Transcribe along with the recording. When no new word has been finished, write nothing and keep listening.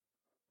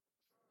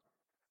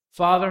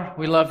Father,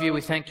 we love you.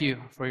 We thank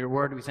you for your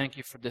word. We thank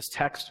you for this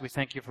text. We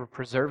thank you for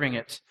preserving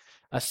it.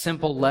 A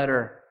simple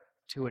letter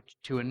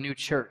to a new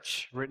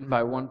church written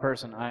by one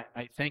person.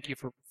 I thank you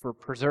for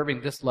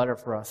preserving this letter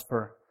for us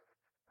for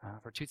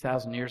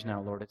 2,000 years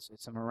now, Lord.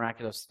 It's a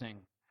miraculous thing.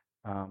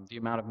 The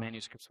amount of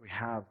manuscripts we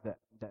have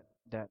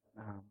that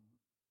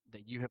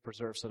you have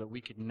preserved so that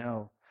we could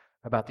know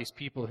about these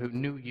people who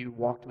knew you,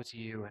 walked with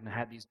you, and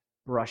had these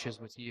brushes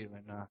with you.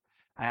 And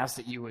I ask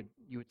that you would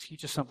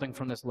teach us something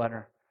from this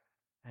letter.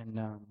 And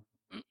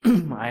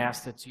I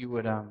ask that you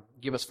would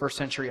give us first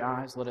century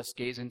eyes. Let us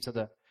gaze into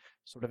the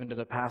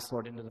past,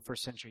 Lord, into the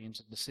first century,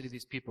 into the city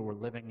these people were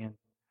living in.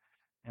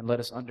 And let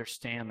us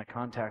understand the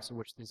context in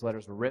which these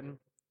letters were written.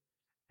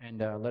 And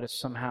let us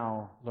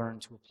somehow learn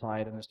to apply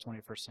it in this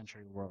 21st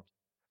century world.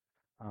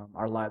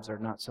 Our lives are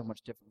not so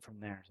much different from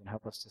theirs, and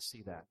help us to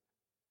see that.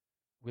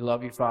 We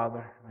love you,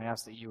 Father. I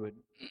ask that you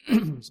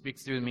would speak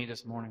through me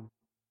this morning.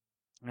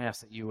 I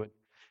ask that you would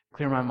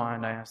clear my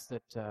mind. I ask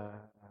that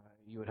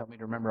you would help me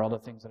to remember all the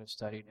things that I've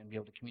studied and be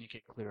able to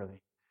communicate clearly.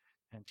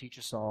 And teach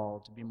us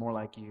all to be more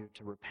like you,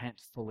 to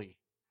repent fully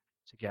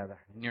together.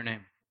 In your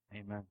name,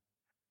 amen.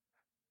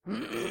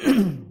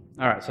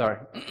 All right, sorry.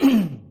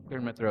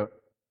 Cleared my throat.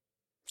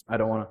 I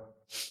don't want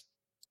to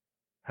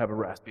have a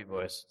raspy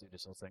voice do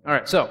this whole thing. All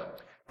right, so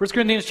 1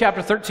 Corinthians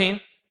chapter 13.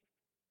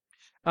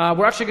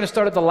 We're actually going to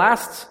start at the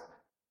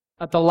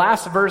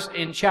last verse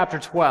in chapter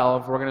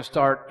 12. We're going to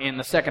start in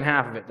the second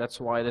half of it. That's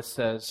why this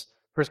says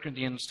 1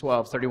 Corinthians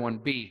 12,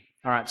 31b.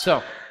 All right,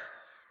 so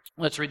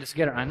let's read this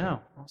together. I know.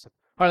 Awesome.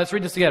 All right, let's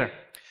read this together.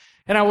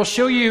 And I will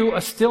show you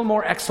a still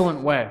more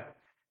excellent way.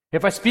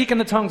 If I speak in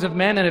the tongues of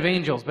men and of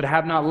angels, but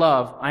have not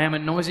love, I am a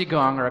noisy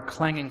gong or a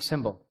clanging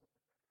cymbal.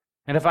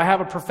 And if I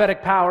have a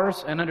prophetic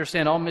powers and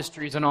understand all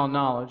mysteries and all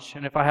knowledge,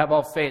 and if I have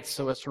all faith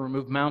so as to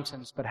remove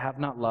mountains, but have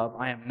not love,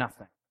 I am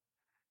nothing.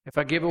 If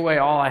I give away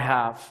all I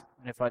have,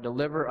 and if I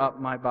deliver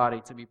up my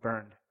body to be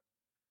burned,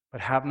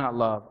 but have not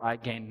love, I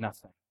gain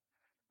nothing.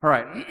 All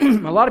right,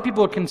 a lot of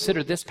people would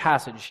consider this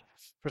passage,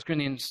 1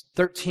 Corinthians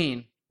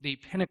 13, the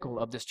pinnacle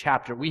of this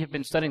chapter. We have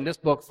been studying this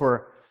book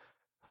for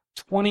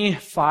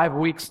 25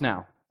 weeks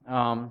now.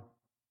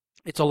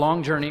 It's a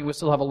long journey. We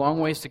still have a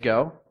long ways to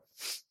go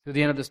through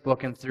the end of this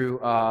book and through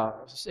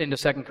into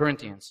 2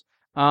 Corinthians.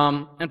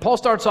 And Paul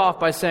starts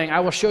off by saying, I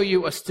will show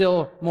you a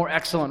still more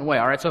excellent way.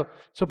 All right, so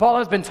Paul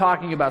has been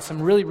talking about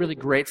some really, really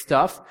great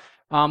stuff.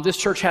 This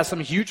church has some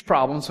huge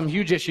problems, some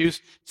huge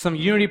issues, some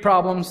unity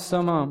problems,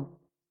 some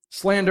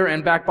slander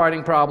and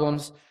backbiting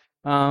problems,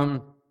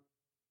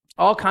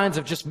 all kinds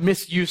of just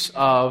misuse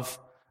of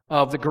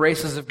the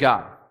graces of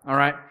God. All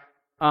right,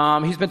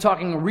 he's been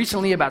talking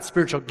recently about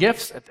spiritual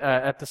gifts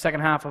at the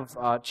second half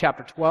of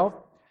chapter 12.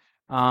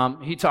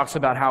 He talks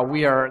about how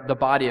we are the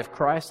body of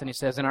Christ, and he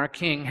says, and our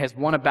king has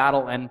won a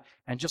battle, and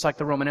just like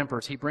the Roman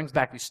emperors, he brings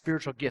back these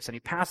spiritual gifts, and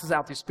he passes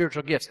out these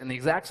spiritual gifts in the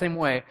exact same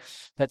way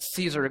that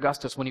Caesar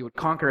Augustus, when he would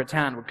conquer a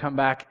town, would come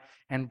back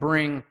and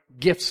bring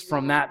gifts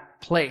from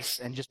that place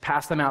and just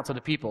pass them out to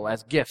the people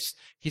as gifts.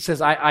 He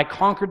says, I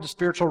conquered the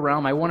spiritual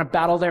realm, I won a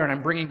battle there, and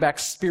I'm bringing back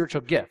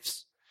spiritual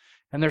gifts.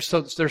 And they're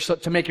so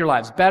to make your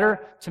lives better,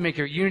 to make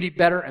your unity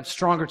better and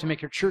stronger, to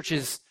make your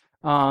churches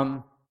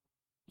more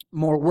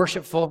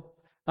worshipful.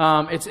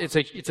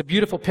 It's a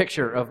beautiful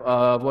picture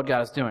of what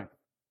God is doing.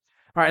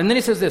 All right, and then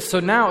he says this,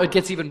 so now it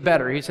gets even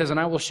better. He says, and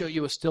I will show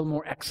you a still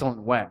more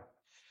excellent way.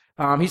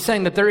 He's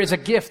saying that there is a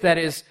gift that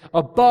is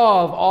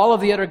above all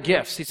of the other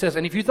gifts. He says,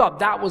 and if you thought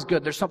that was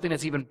good, there's something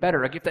that's even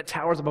better, a gift that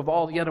towers above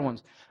all the other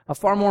ones, a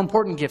far more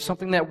important gift,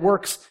 something that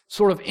works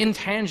sort of in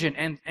tangent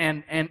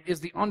and is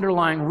the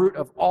underlying root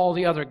of all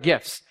the other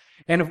gifts.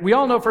 And if we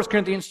all know 1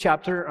 Corinthians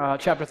chapter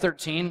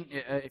 13,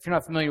 if you're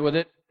not familiar with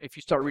it, if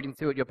you start reading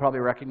through it, you'll probably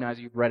recognize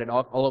you've read it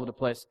all over the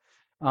place.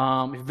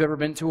 If you've ever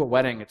been to a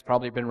wedding, it's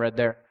probably been read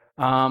there.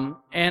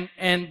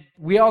 And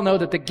we all know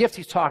that the gift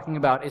he's talking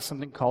about is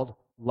something called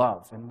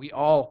love. And we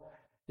all,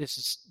 this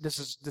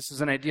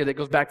is an idea that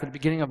goes back to the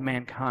beginning of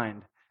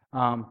mankind.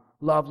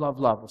 Love, love,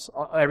 love.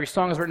 Every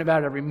song is written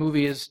about it. Every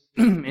movie is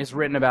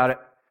written about it.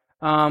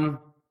 And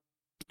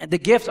the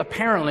gift,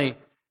 apparently,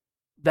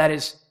 that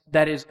is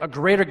a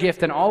greater gift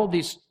than all of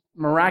these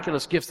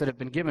miraculous gifts that have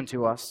been given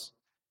to us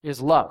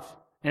is love.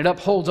 And it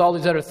upholds all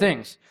these other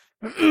things.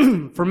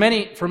 For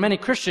many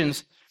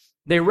Christians,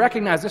 they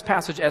recognize this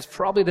passage as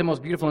probably the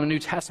most beautiful in the New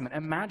Testament.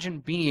 Imagine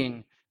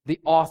being the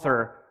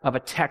author of a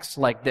text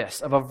like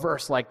this, of a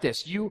verse like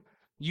this. You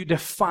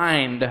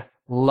defined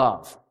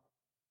love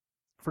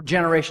for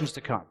generations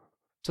to come.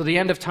 To the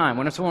end of time,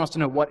 when someone wants to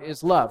know what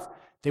is love,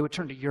 they would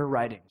turn to your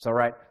writings, all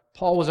right?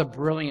 Paul was a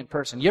brilliant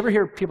person. You ever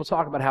hear people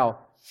talk about how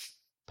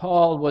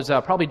Paul was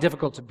probably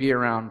difficult to be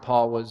around.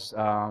 Paul was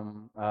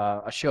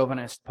a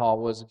chauvinist. Paul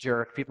was a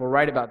jerk. People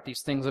write about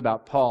these things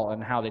about Paul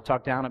and how they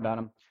talk down about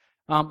him.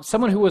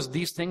 Someone who was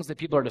these things that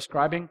people are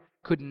describing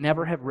could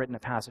never have written a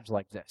passage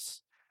like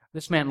this.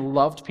 This man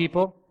loved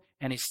people,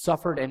 and he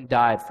suffered and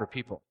died for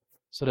people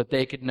so that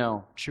they could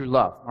know true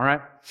love, all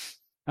right?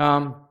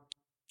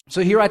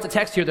 So he writes a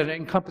text here that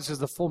encompasses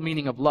the full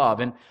meaning of love.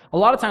 And a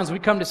lot of times we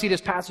come to see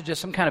this passage as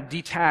some kind of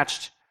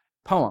detached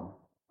poem.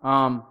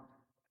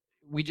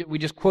 We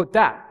just quote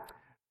that.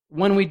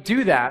 When we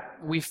do that,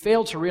 we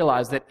fail to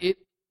realize that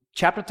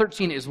chapter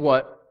 13 is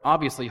what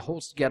obviously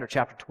holds together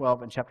chapter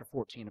 12 and chapter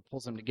 14. It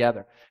pulls them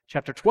together.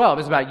 Chapter 12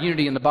 is about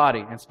unity in the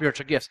body and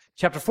spiritual gifts.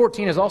 Chapter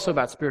 14 is also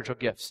about spiritual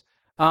gifts.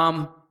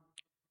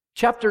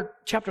 Chapter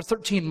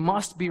 13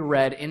 must be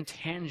read in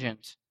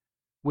tangent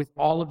with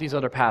all of these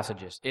other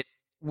passages.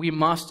 We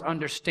must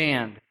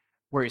understand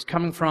where he's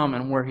coming from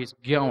and where he's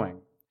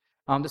going.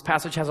 This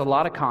passage has a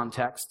lot of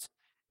context,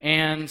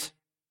 and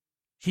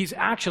he's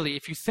actually,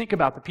 if you think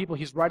about the people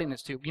he's writing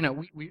this to,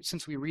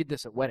 since we read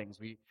this at weddings,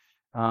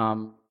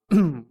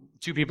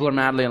 two people are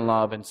madly in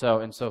love, and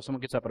so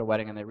someone gets up at a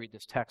wedding and they read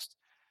this text.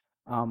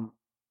 I'm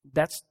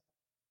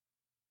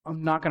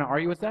not going to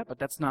argue with that, but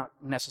that's not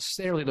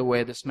necessarily the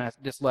way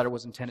this letter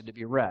was intended to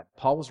be read.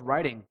 Paul was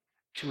writing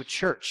to a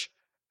church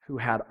who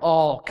had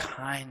all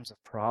kinds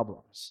of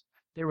problems.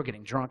 They were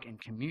getting drunk in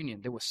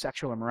communion. There was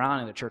sexual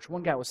immorality in the church.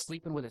 One guy was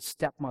sleeping with his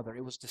stepmother.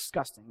 It was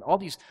disgusting. All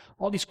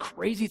these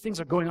crazy things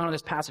are going on in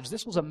this passage.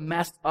 This was a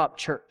messed up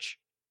church.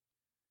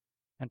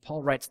 And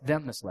Paul writes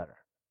them this letter.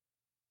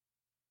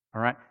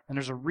 All right? And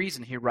there's a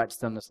reason he writes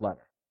them this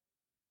letter.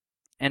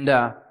 And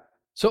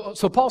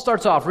so Paul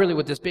starts off really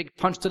with this big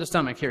punch to the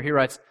stomach here. He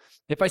writes,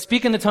 "If I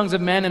speak in the tongues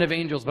of men and of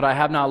angels, but I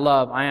have not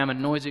love, I am a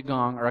noisy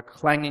gong or a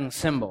clanging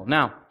cymbal."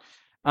 Now,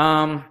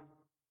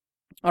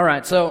 all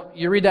right, so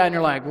you read that and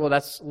you're like, well,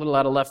 that's a little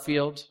out of left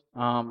field.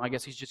 I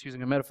guess he's just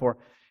using a metaphor.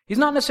 He's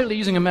not necessarily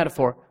using a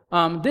metaphor.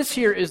 This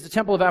here is the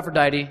temple of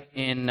Aphrodite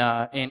in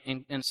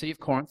the city of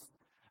Corinth.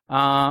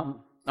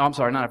 I'm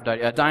sorry, not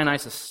Aphrodite.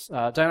 Dionysus.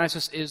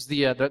 Dionysus is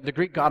the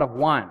Greek god of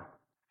wine.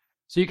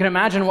 So you can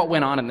imagine what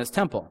went on in this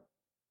temple.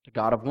 The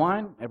god of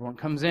wine, everyone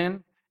comes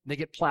in, they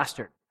get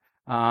plastered.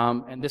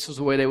 And this was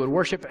the way they would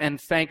worship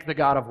and thank the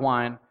god of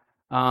wine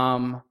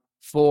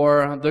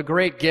for the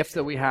great gift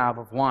that we have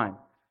of wine.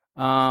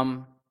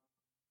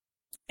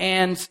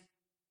 And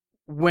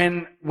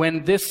when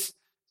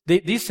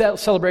these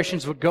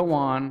celebrations would go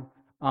on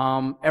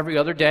every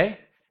other day,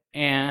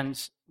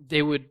 and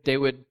they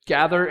would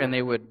gather and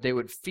they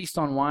would feast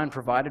on wine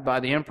provided by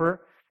the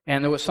emperor.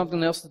 And there was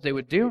something else that they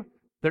would do.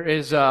 There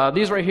is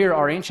these right here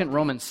are ancient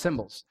Roman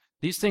cymbals.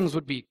 These things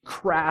would be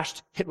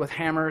crashed, hit with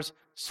hammers,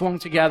 swung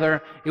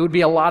together. It would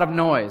be a lot of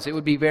noise. It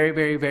would be very,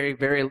 very, very,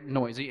 very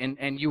noisy.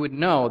 And you would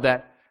know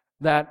that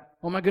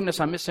oh my goodness,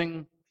 I'm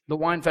missing the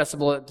wine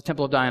festival at the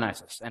Temple of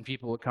Dionysus, and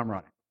people would come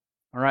running.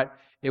 All right?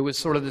 It was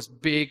sort of this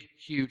big,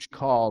 huge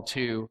call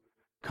to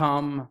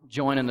come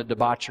join in the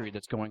debauchery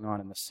that's going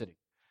on in the city.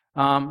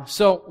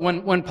 So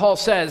when Paul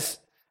says,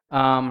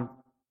 when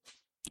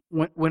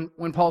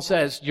Paul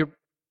says,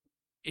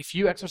 if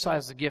you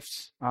exercise the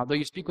gifts, though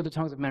you speak with the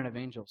tongues of men and of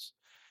angels,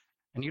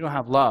 and you don't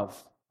have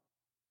love,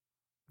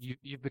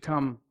 you've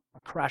become a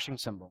crashing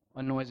cymbal,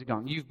 a noisy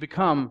gong. You've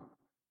become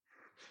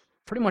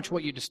pretty much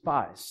what you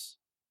despise.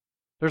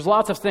 There's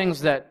lots of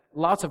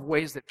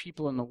ways that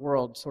people in the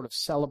world sort of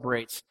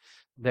celebrate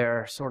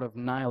their sort of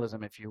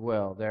nihilism, if you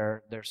will,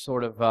 their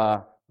sort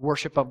of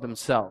worship of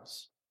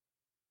themselves.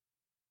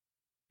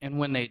 And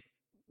when they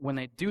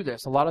do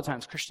this, a lot of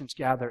times Christians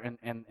gather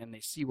and they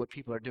see what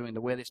people are doing,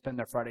 the way they spend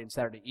their Friday and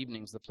Saturday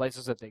evenings, the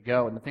places that they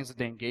go, and the things that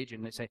they engage in.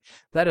 And they say,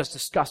 that is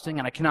disgusting,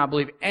 and I cannot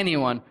believe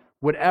anyone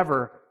would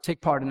ever take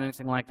part in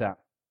anything like that.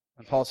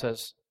 And Paul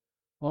says,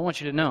 well, I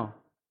want you to know,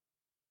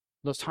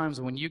 those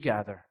times when you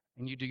gather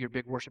and you do your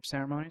big worship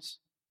ceremonies,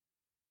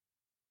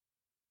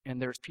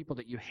 and there's people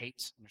that you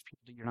hate, and there's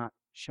people that you're not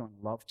showing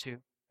love to,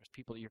 there's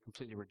people that you're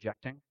completely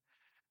rejecting,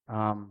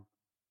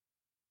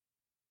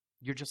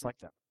 you're just like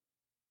them.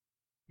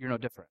 You're no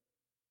different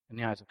in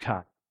the eyes of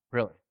God,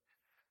 really.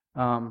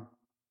 Hold on,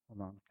 I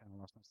kind of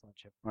lost my slide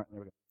chip. All right, there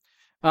we go.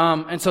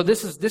 And so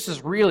this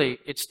is really,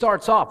 it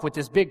starts off with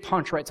this big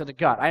punch right to the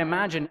gut. I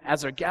imagine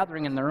as they're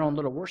gathering in their own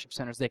little worship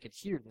centers, they could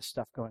hear this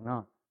stuff going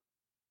on.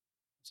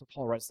 So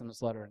Paul writes them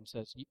this letter and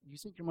says, you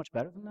think you're much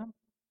better than them?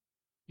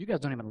 You guys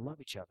don't even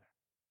love each other.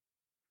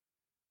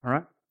 All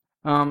right?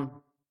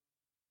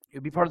 It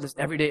would be part of this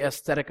everyday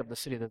aesthetic of the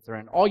city that they're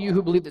in. All you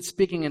who believe that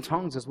speaking in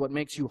tongues is what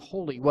makes you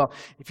holy. Well,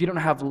 if you don't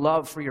have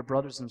love for your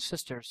brothers and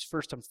sisters,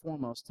 first and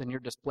foremost, then your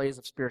displays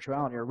of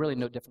spirituality are really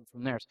no different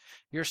from theirs.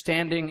 You're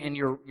standing and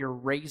you're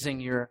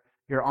raising your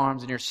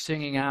arms and you're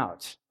singing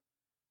out.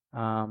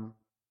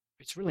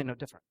 It's really no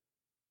different.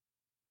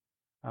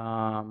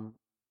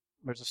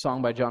 There's a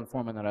song by John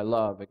Foreman that I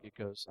love. It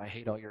goes, I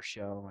hate all your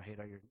show. I hate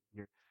all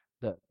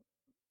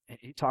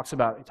He talks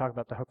about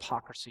the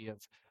hypocrisy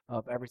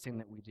of everything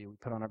that we do. We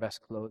put on our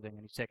best clothing,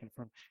 and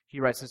he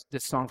writes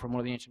this song from one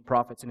of the ancient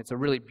prophets, and it's a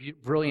really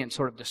brilliant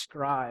sort of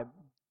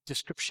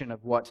description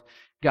of what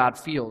God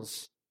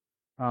feels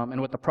and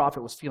what the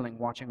prophet was feeling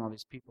watching all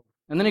these people.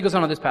 And then he goes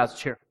on to this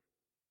passage here.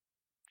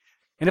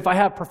 And if I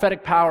have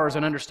prophetic powers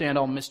and understand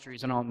all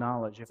mysteries and all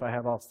knowledge, if I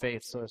have all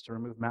faith so as to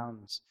remove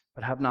mountains,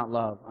 but have not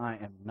love, I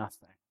am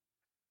nothing.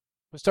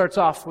 It starts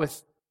off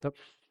with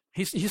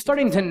he's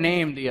starting to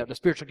name the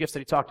spiritual gifts that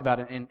he talked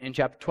about in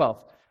chapter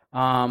 12.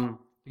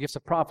 The gifts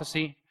of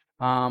prophecy,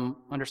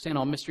 understand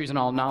all mysteries and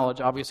all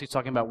knowledge. Obviously, it's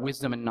talking about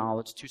wisdom and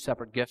knowledge, two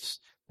separate gifts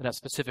that have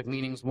specific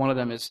meanings. One of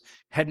them is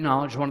head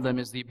knowledge. One of them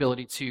is the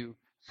ability to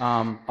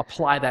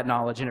apply that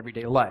knowledge in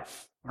everyday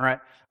life. All right?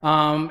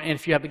 And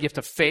if you have the gift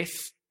of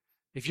faith,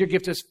 if your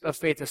gift of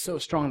faith is so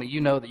strong that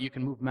you know that you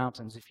can move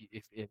mountains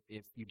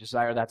if you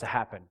desire that to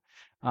happen.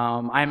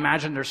 I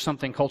imagine there's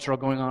something cultural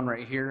going on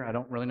right here. I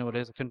don't really know what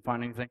it is. I couldn't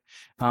find anything.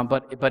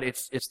 But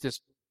it's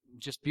this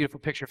just beautiful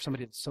picture of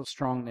somebody that's so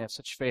strong, they have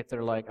such faith,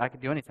 they're like, I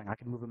could do anything. I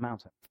could move a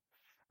mountain.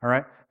 All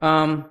right?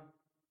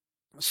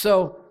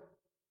 So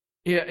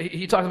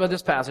he talks about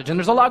this passage, and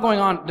there's a lot going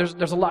on.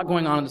 There's a lot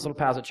going on in this little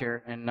passage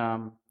here,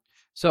 and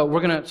so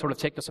we're going to sort of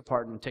take this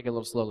apart and take it a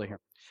little slowly here.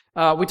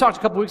 We talked a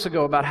couple weeks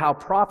ago about how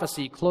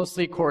prophecy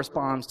closely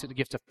corresponds to the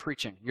gift of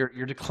preaching.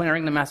 You're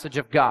declaring the message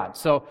of God.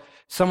 So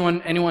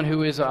anyone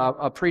who is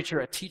a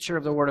preacher, a teacher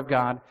of the Word of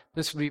God,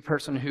 this would be a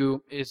person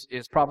who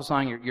is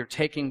prophesying. You're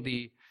taking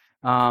the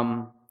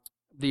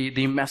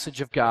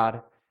message of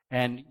God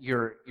and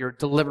you're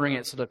delivering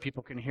it so that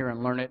people can hear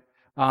and learn it.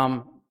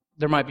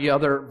 There might be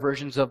other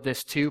versions of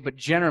this too, but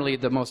generally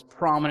the most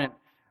prominent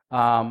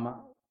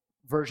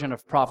version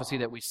of prophecy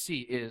that we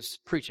see is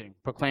preaching,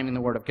 proclaiming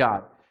the Word of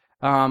God.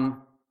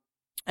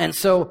 And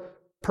so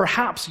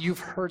perhaps you've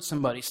heard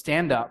somebody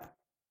stand up,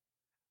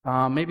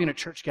 maybe in a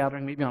church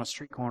gathering, maybe on a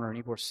street corner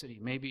in Ybor City,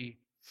 maybe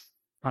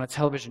on a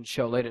television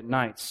show late at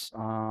nights,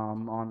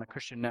 on the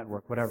Christian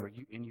network, whatever,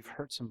 and you've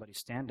heard somebody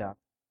stand up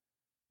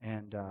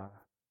and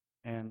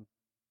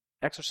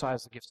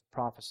exercise the gift of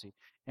prophecy.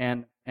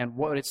 And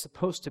what it's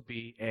supposed to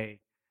be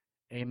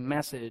a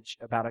message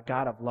about a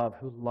God of love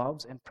who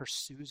loves and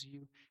pursues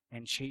you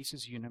and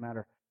chases you no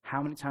matter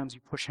how many times you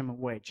push him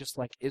away, just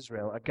like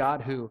Israel. A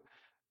God who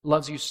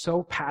loves you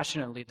so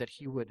passionately that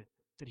he would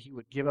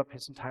give up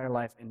his entire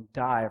life and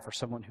die for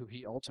someone who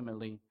he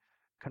ultimately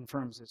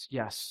confirms is,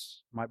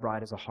 yes, my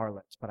bride is a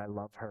harlot, but I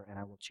love her and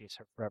I will chase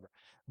her forever.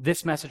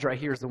 This message right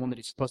here is the one that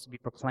he's supposed to be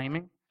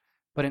proclaiming,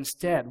 but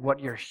instead what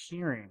you're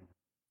hearing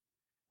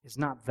is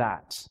not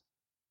that.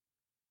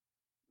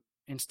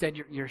 Instead,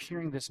 you're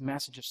hearing this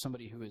message of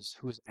somebody who is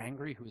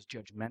angry, who is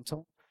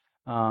judgmental,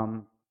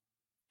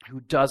 who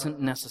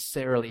doesn't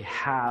necessarily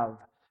have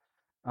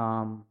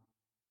the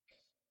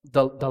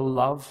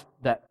love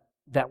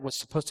that was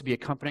supposed to be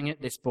accompanying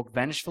it. They spoke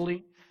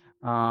vengefully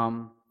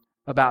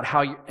about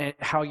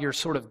how you're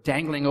sort of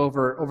dangling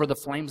over the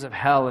flames of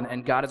hell,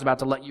 and God is about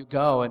to let you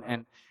go,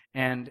 and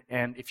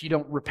if you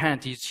don't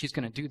repent, he's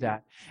going to do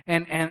that.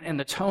 And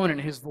the tone in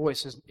his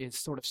voice is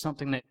sort of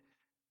something that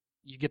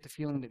you get the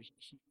feeling that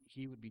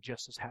he would be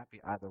just as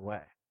happy either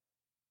way,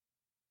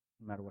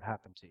 no matter what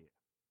happened to you,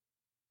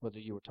 whether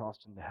you were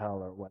tossed into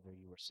hell or whether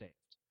you were saved.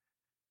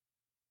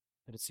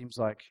 That it seems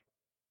like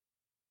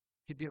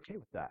he'd be okay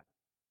with that,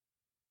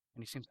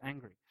 and he seems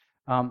angry.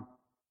 And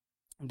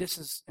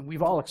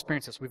we've all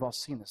experienced this. We've all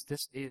seen this.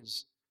 This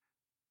is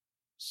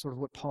sort of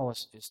what Paul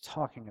is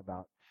talking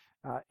about.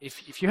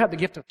 If you have the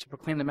gift to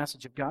proclaim the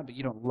message of God, but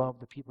you don't love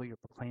the people you're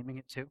proclaiming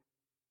it to,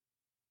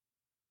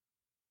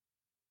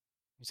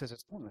 he says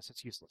it's pointless,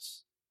 it's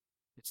useless.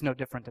 It's no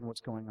different than what's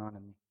going on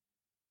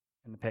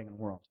in the pagan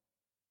world.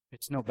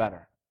 It's no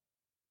better.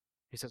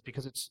 He says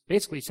because it's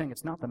basically saying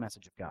it's not the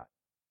message of God.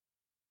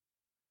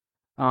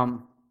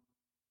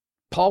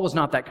 Paul was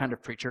not that kind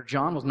of preacher.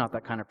 John was not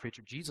that kind of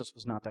preacher. Jesus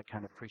was not that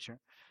kind of preacher.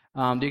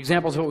 The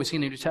examples of what we see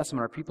in the New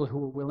Testament are people who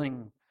were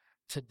willing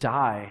to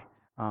die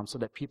so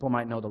that people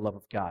might know the love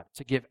of God,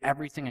 to give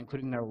everything,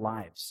 including their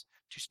lives,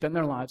 to spend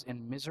their lives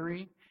in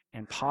misery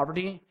and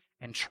poverty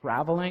and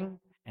traveling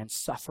and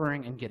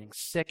suffering and getting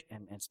sick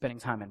and spending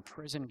time in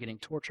prison, getting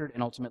tortured,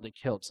 and ultimately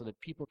killed so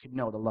that people could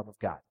know the love of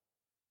God.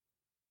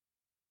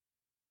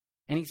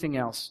 Anything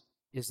else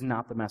is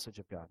not the message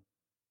of God.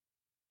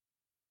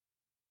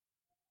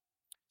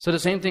 So the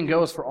same thing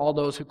goes for all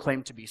those who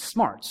claim to be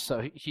smart.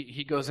 So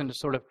he goes into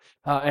sort of,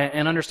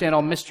 and understand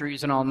all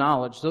mysteries and all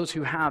knowledge. Those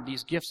who have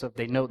these gifts of,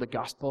 they know the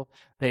gospel,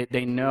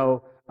 they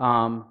know,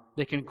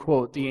 they can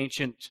quote the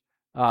ancient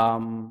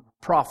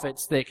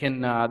prophets, they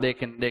can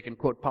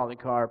quote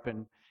Polycarp,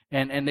 and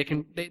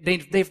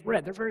they've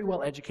read, they're very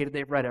well educated,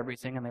 they've read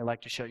everything, and they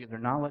like to show you their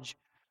knowledge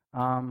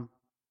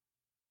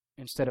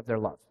instead of their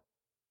love.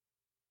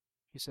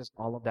 He says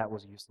all of that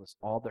was useless.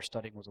 All their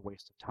studying was a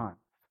waste of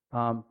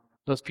time.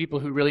 Those people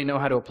who really know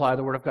how to apply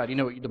the Word of God, you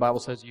know what the Bible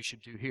says you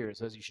should do here. It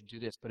says you should do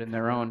this, but in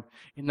their own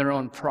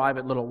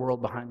private little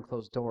world behind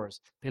closed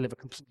doors, they live a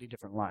completely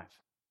different life,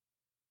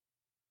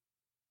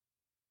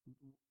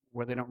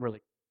 where they don't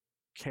really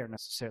care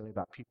necessarily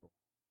about people.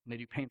 And they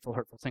do painful,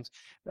 hurtful things.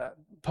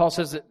 Paul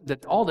says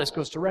that all this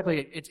goes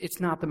directly, it's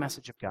not the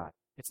message of God.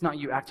 It's not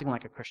you acting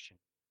like a Christian.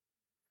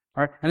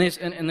 All right?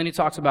 And then he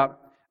talks about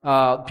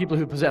people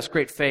who possess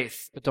great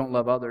faith but don't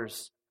love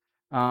others.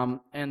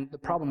 And the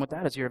problem with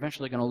that is you're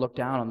eventually going to look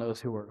down on those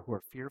who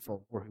are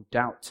fearful or who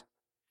doubt.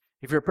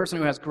 If you're a person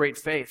who has great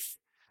faith,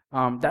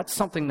 that's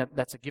something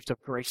that's a gift of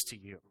grace to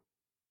you.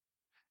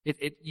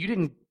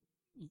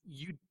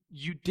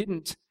 You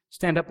didn't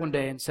stand up one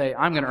day and say,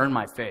 I'm going to earn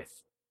my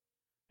faith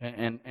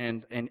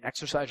and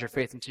exercise your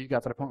faith until you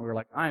got to the point where you're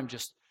like,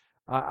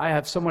 I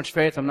have so much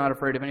faith, I'm not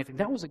afraid of anything.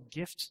 That was a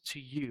gift to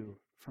you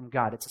from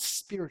God. It's a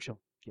spiritual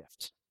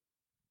gift.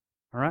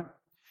 All right?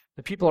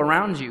 The people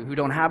around you who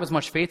don't have as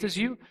much faith as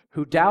you,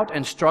 who doubt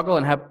and struggle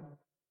and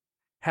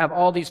have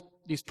all these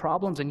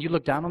problems, and you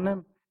look down on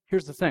them,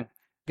 here's the thing.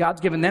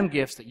 God's given them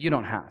gifts that you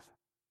don't have.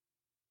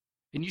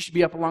 And you should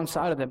be up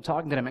alongside of them,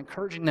 talking to them,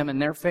 encouraging them in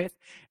their faith,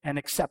 and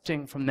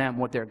accepting from them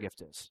what their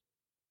gift is.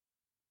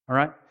 All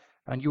right?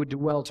 And you would do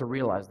well to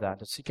realize that,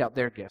 to seek out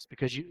their gifts,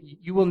 because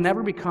you will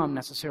never become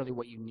necessarily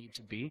what you need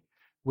to be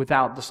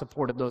without the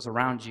support of those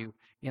around you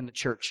in the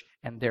church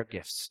and their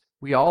gifts.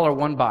 We all are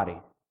one body.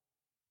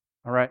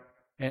 All right?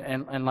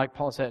 And like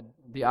Paul said,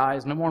 the eye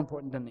is no more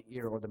important than the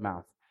ear or the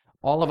mouth.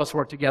 All of us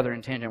work together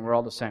in tandem. We're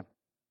all the same.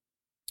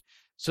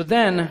 So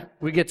then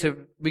we get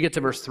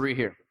to verse 3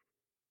 here.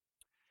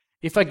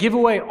 If I give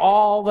away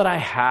all that I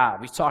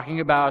have, he's talking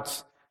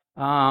about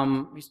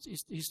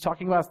he's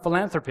talking about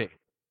philanthropy.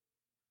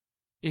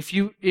 If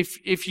you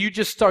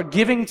just start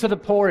giving to the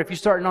poor, if you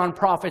start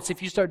nonprofits,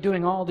 if you start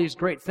doing all these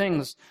great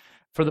things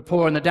for the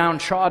poor and the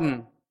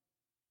downtrodden,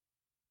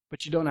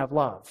 but you don't have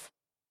love.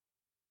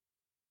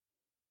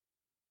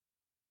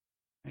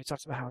 And he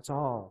talks about how it's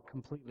all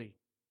completely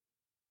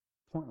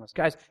pointless.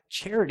 Guys,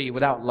 charity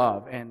without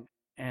love, and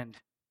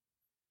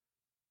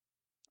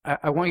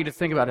I want you to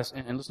think about this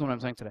and listen to what I'm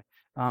saying today.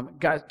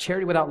 Guys,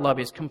 charity without love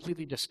is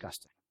completely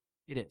disgusting.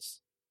 It is.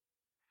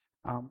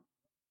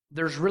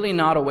 There's really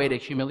not a way to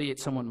humiliate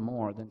someone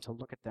more than to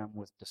look at them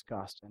with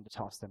disgust and to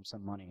toss them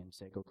some money and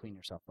say, go clean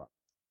yourself up.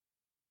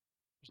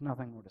 There's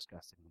nothing more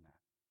disgusting than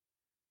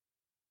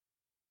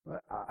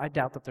that. But I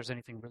doubt that there's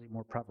anything really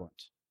more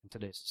prevalent in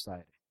today's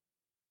society.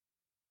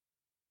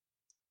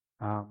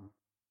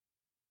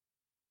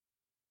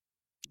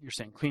 You're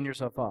saying, clean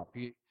yourself up.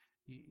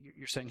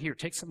 You're saying, here,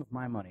 take some of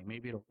my money.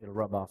 Maybe it'll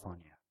rub off on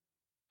you.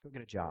 Go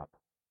get a job.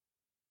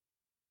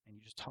 And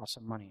you just toss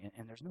some money.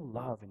 And there's no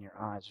love in your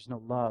eyes. There's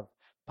no love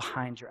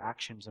behind your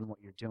actions and what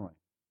you're doing.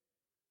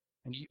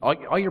 And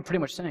all you're pretty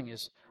much saying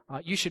is,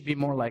 you should be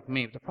more like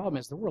me. But the problem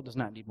is the world does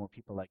not need more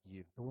people like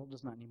you. The world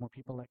does not need more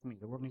people like me.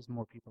 The world needs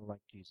more people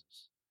like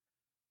Jesus.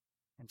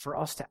 And for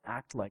us to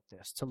act like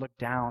this, to look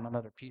down on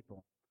other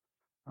people,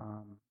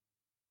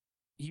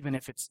 even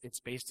if it's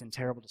based in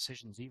terrible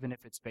decisions, even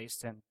if it's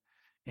based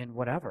in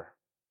whatever.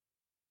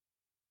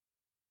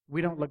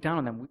 We don't look down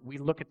on them. We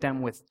look at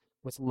them with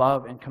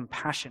love and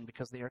compassion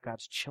because they are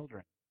God's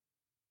children.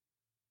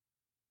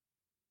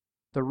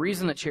 The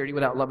reason that charity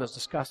without love is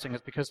disgusting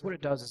is because what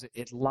it does is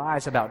it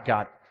lies about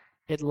God.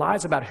 It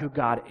lies about who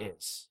God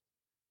is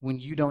when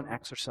you don't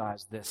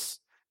exercise this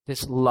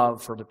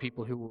love for the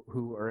people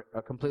who are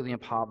completely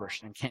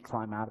impoverished and can't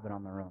climb out of it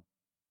on their own.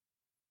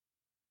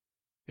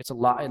 It's a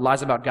lie. It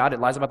lies about God. It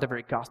lies about the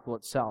very gospel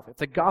itself. If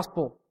the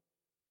gospel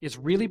is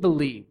really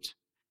believed,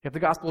 if the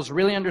gospel is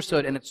really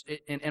understood,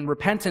 and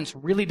repentance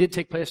really did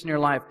take place in your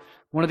life,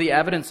 one of the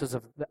evidences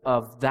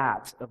of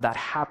that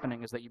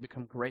happening is that you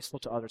become graceful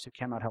to others who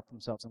cannot help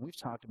themselves. And we've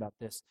talked about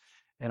this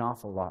an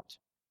awful lot.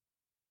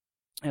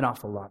 An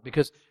awful lot.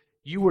 Because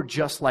you were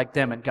just like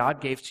them, and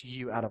God gave to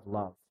you out of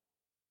love.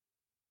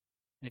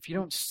 And if you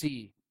don't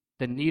see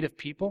the need of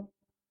people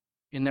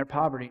in their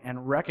poverty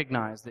and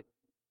recognize that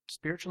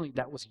spiritually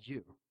that was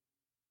you.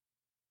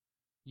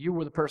 You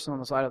were the person on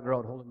the side of the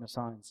road holding the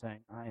sign saying,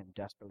 I am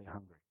desperately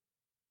hungry.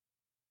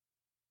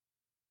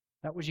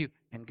 That was you.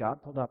 And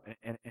God pulled up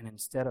and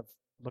instead of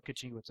look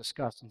at you with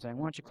disgust and saying,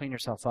 why don't you clean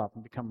yourself up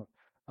and become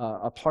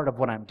a part of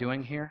what I'm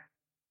doing here?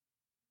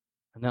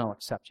 And then I'll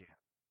accept you.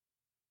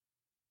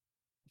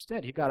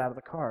 Instead, he got out of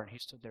the car and he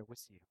stood there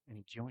with you and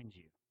he joined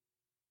you.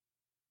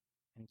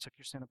 And he took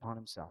your sin upon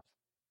himself.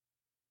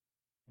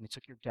 And he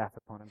took your death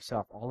upon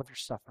himself, all of your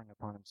suffering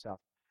upon himself.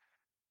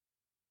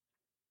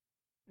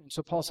 And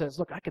so Paul says,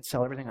 look, I could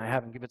sell everything I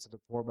have and give it to the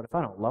poor, but if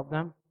I don't love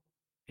them,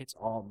 it's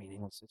all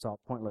meaningless. It's all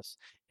pointless.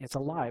 It's a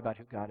lie about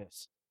who God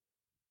is.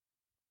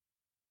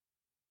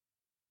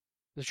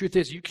 The truth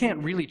is, you can't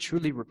really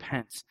truly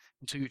repent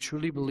until you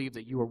truly believe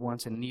that you were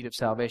once in need of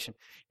salvation.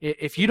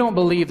 If you don't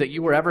believe that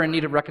you were ever in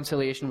need of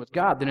reconciliation with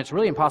God, then it's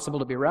really impossible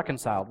to be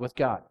reconciled with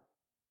God.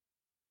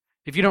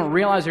 If you don't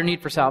realize your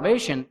need for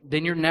salvation,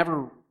 then you're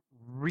never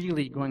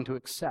really going to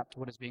accept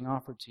what is being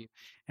offered to you.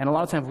 And a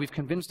lot of times we've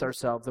convinced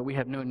ourselves that we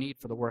have no need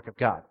for the work of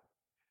God.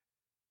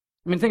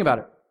 I mean, think about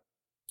it.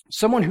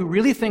 Someone who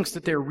really thinks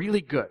that they're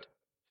really good,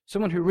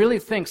 someone who really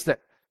thinks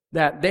that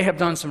they have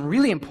done some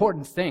really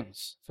important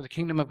things for the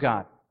kingdom of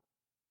God,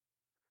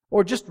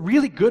 or just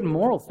really good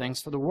moral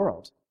things for the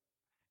world.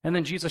 And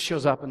then Jesus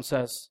shows up and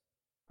says,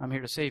 I'm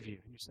here to save you.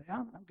 And you say,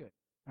 I'm good.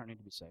 I don't need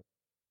to be saved.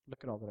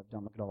 Look at all that I've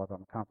done. Look at all that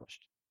I've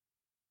accomplished.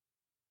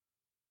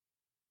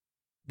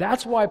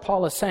 That's why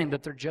Paul is saying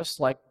that they're just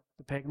like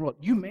the pagan world.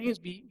 You may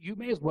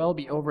as well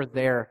be over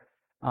there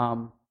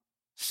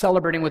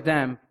celebrating with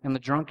them in the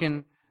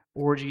drunken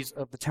orgies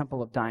of the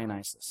temple of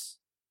Dionysus,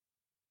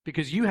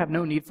 because you have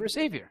no need for a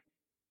savior.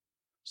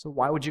 So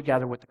why would you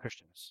gather with the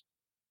Christians?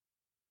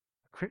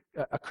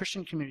 A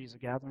Christian community is a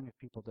gathering of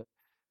people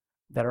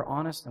that are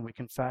honest, and we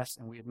confess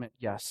and we admit,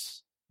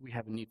 yes, we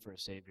have a need for a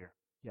savior.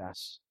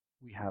 Yes,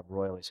 we have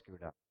royally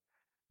screwed up.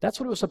 That's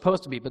what it was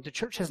supposed to be, but the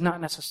church has not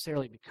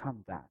necessarily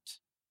become that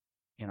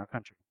in our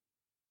country.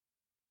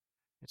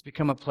 It's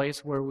become a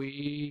place where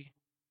we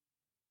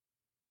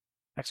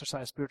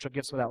exercise spiritual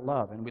gifts without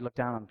love, and we look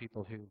down on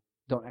people who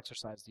don't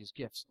exercise these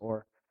gifts,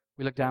 or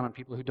we look down on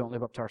people who don't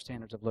live up to our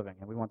standards of living,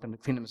 and we want them to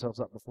clean themselves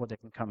up before they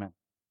can come in.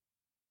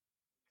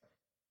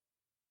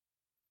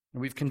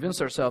 And we've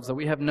convinced ourselves that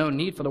we have no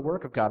need for the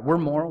work of God. We're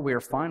moral, we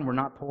are fine, we're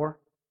not poor,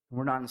 and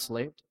we're not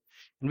enslaved.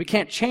 And we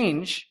can't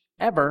change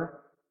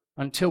ever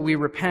until we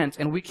repent,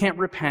 and we can't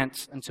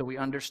repent until we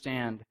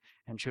understand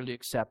and truly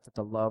accept that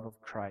the love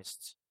of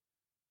Christ,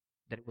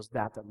 that it was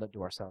that led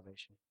to our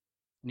salvation.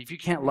 And if you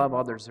can't love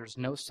others, there's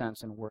no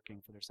sense in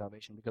working for their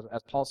salvation, because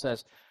as Paul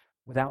says,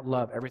 without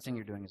love, everything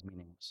you're doing is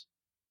meaningless.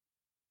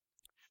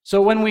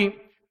 So when we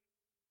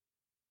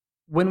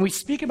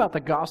speak about the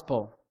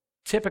gospel,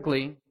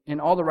 typically, in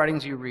all the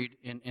writings you read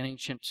in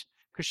ancient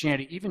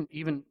Christianity,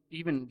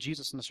 even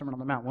Jesus in the Sermon on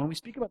the Mount, when we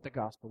speak about the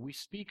gospel, we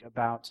speak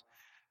about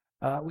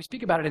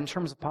it in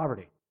terms of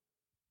poverty.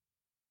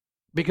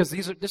 Because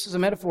this is a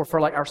metaphor for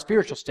like our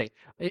spiritual state.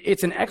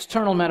 It's an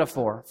external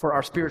metaphor for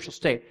our spiritual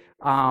state.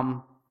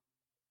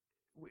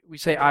 We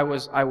say, I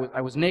was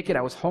naked,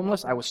 I was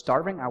homeless, I was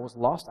starving, I was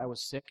lost, I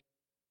was sick,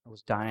 I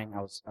was dying,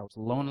 I was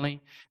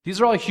lonely.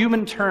 These are all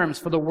human terms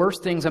for the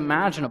worst things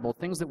imaginable,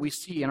 things that we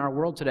see in our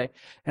world today.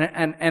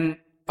 And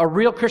a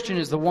real Christian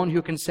is the one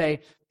who can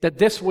say that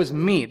this was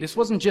me. This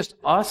wasn't just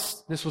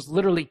us, this was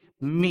literally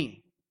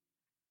me.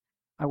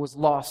 I was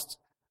lost,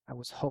 I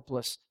was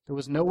hopeless. There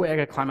was no way I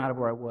could climb out of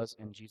where I was,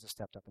 and Jesus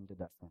stepped up and did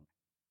that for me.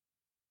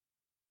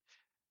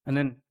 And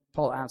then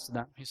Paul adds to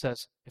that. He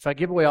says, if I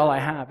give away all I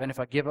have, and if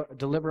I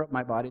deliver up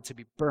my body to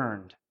be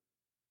burned,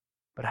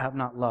 but have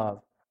not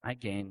love, I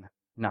gain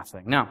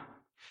nothing. Now,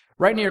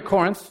 right near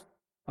Corinth,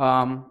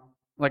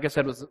 like I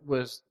said,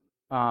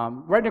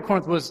 right near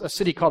Corinth was a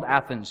city called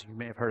Athens. You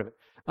may have heard of it.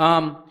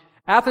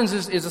 Athens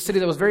is a city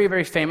that was very,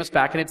 very famous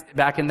back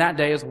in that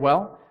day as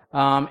well.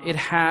 It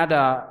had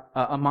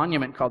a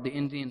monument called the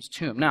Indians'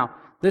 Tomb. Now,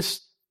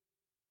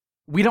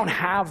 we don't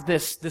have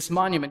this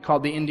monument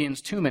called the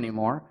Indians' Tomb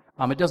anymore.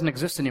 It doesn't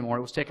exist anymore.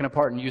 It was taken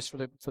apart and used for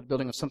the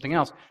building of something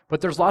else.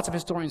 But there's lots of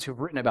historians who've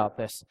written about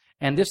this.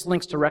 And this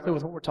links directly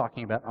with what we're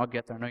talking about. I'll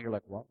get there. I know you're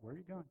like, what? Where are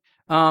you going?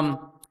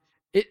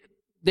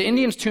 The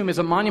Indians' Tomb is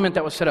a monument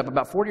that was set up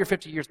about 40 or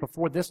 50 years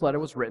before this letter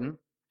was written.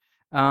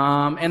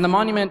 And the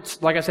monument,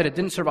 like I said, it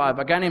didn't survive.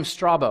 A guy named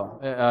Strabo,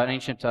 an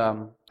ancient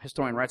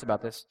historian, writes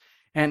about this.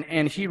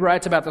 And he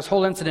writes about this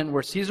whole incident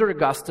where Caesar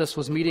Augustus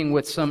was meeting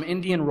with some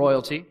Indian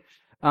royalty.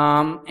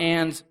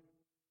 And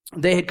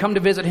they had come to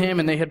visit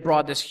him, and they had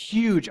brought this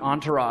huge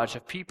entourage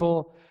of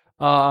people,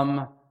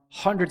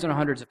 hundreds and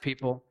hundreds of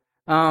people.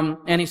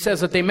 And he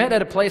says that they met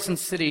at a place in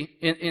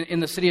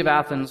the city of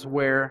Athens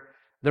where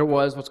there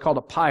was what's called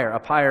a pyre. A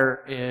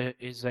pyre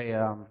is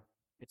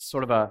it's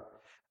sort of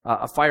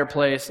a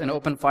fireplace, an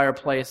open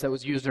fireplace that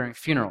was used during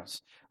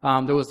funerals.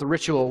 There was the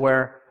ritual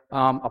where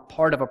a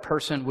part of a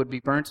person would be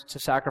burnt to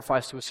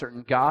sacrifice to a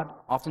certain god,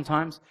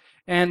 oftentimes.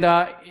 And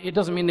it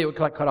doesn't mean they would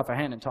cut off a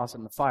hand and toss it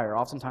in the fire.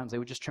 Oftentimes they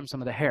would just trim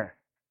some of the hair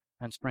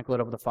and sprinkle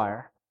it over the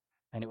fire.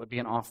 And it would be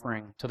an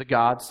offering to the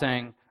god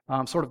saying,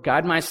 sort of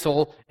guide my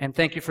soul and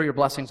thank you for your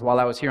blessings while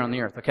I was here on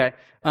the earth, okay?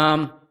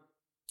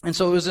 And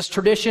so it was this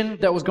tradition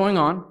that was going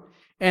on.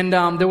 And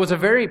there was a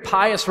very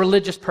pious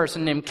religious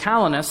person named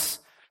Calenus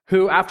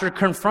who, after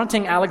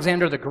confronting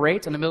Alexander the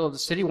Great in the middle of the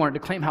city, wanted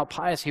to claim how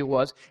pious he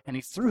was, and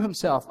he threw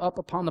himself up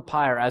upon the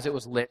pyre as it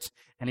was lit,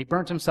 and he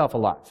burnt himself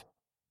alive.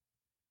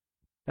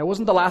 That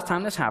wasn't the last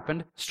time this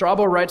happened.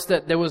 Strabo writes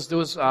that there was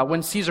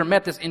when Caesar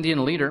met this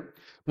Indian leader,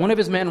 one of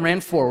his men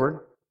ran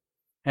forward,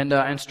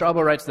 and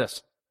Strabo writes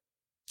this.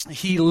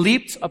 He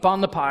leaped upon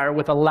the pyre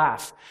with a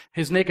laugh,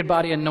 his naked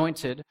body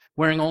anointed,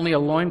 wearing only a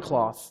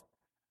loincloth,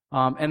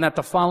 and that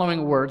the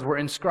following words were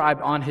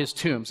inscribed on his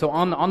tomb. So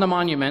on the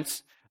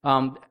monuments,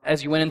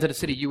 as you went into the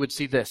city, you would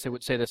see this. It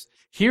would say this: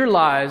 here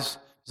lies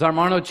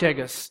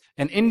Zarmano-Chegas,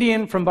 an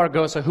Indian from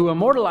Bargosa who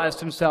immortalized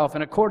himself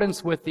in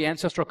accordance with the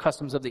ancestral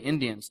customs of the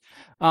Indians.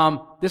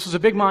 This was a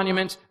big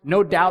monument.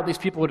 No doubt these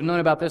people would have known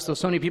about this. There were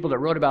so many people that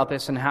wrote about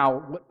this and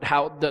how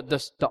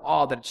the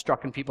awe that it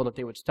struck in people that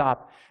they would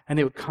stop and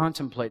they would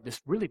contemplate this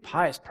really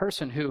pious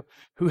person who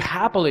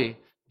happily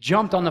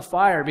jumped on the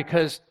fire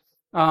because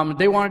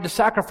they wanted to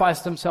sacrifice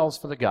themselves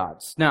for the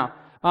gods. Now,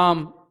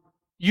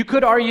 you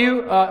could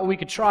argue, we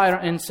could try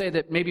and say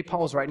that maybe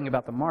Paul was writing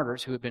about the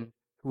martyrs who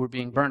were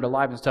being burned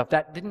alive and stuff.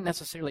 That didn't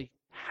necessarily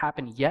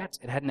happen yet.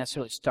 It hadn't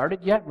necessarily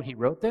started yet when he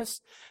wrote this.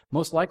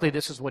 Most likely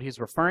this is what he's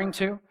referring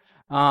to.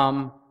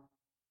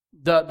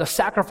 The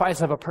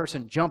sacrifice of a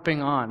person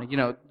jumping on. You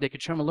know, they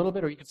could trim a little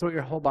bit or you could throw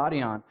your whole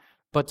body on.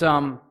 But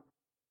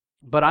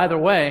either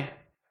way,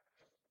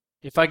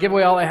 if I give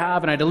away all I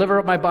have and I deliver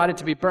up my body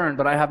to be burned,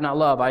 but I have not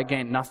love, I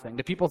gain nothing.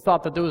 The people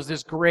thought that there was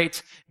this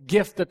great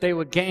gift that they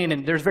would gain,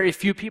 and there's very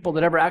few people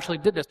that ever actually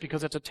did this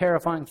because it's a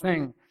terrifying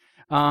thing.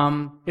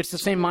 It's the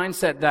same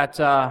mindset that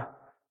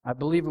I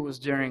believe it was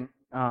during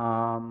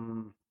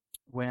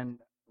when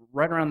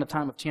right around the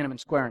time of Tiananmen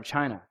Square in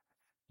China,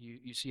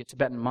 You see a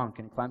Tibetan monk,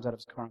 and he climbs out of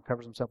his car and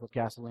covers himself with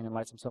gasoline and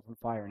lights himself on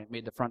fire, and it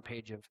made the front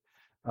page of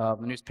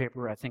the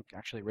newspaper. I think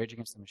actually Rage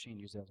Against the Machine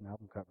used it as an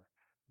album cover.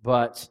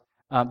 But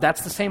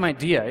that's the same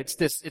idea. It's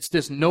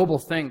this noble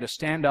thing to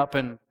stand up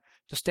and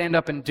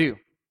do.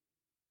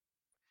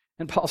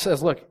 And Paul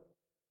says, look,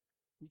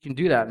 you can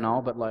do that and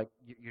all, but like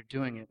you're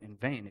doing it in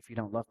vain if you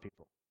don't love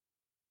people.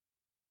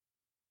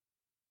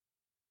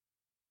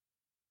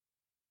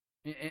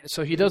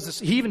 So he does this.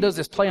 He even does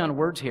this play on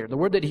words here. The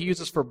word that he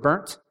uses for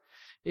burnt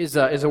is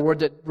a word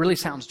that really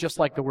sounds just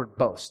like the word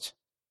boast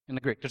in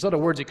the Greek. There's other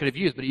words he could have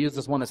used, but he used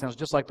this one that sounds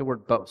just like the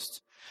word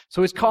boast.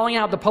 So he's calling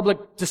out the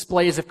public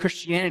displays of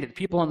Christianity, the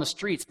people on the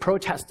streets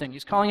protesting.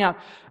 He's calling out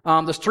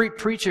the street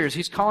preachers.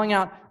 He's calling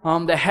out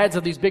the heads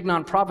of these big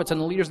nonprofits and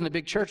the leaders in the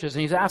big churches,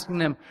 and he's asking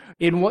them,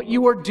 in what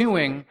you are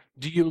doing,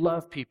 do you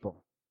love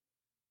people?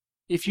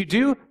 If you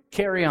do,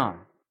 carry on.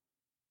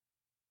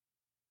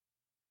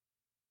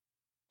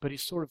 But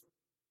he's sort of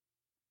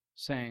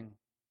saying,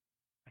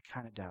 I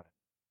kind of doubt it.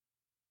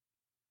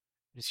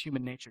 It is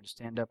human nature to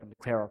stand up and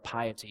declare our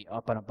piety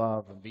up and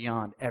above and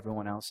beyond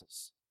everyone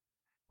else's.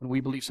 When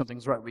we believe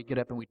something's right, we get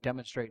up and we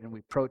demonstrate and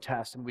we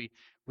protest and we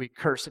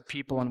curse at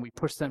people and we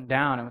push them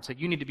down and we say,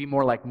 you need to be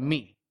more like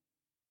me.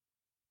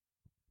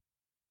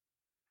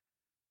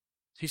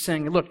 He's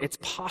saying, look, it's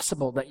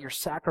possible that your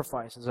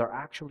sacrifices are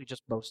actually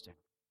just boasting.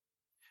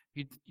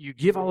 You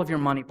give all of your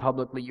money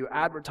publicly. You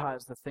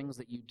advertise the things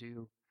that you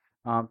do.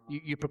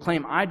 You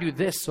proclaim, I do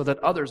this so that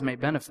others may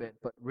benefit,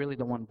 but really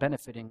the one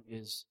benefiting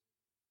is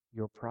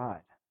your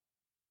pride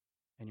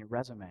and your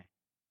resume.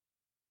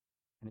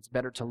 And it's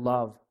better to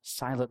love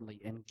silently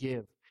and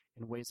give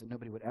in ways that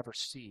nobody would ever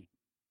see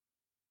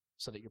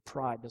so that your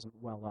pride doesn't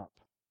well up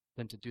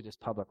than to do this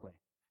publicly.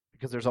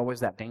 Because there's always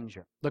that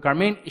danger. Look, our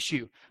main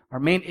issue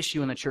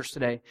in the church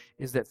today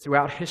is that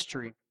throughout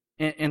history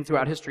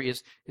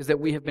is that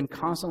we have been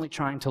constantly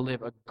trying to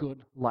live a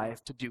good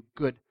life, to do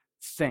good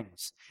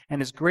things.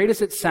 And as great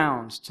as it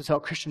sounds to tell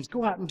Christians,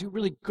 go out and do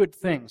really good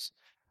things,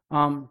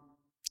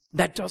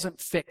 that doesn't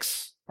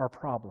fix our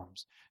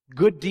problems.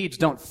 Good deeds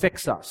don't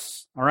fix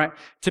us, all right?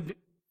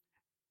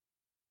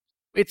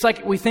 It's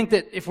like we think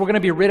that if we're going to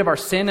be rid of our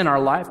sin in our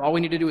life, all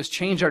we need to do is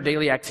change our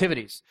daily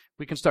activities.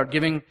 We can start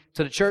giving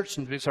to the church,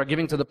 and we start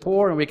giving to the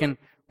poor, and we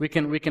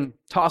can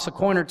toss a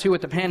coin or two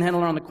at the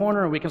panhandler on the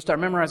corner, and we can start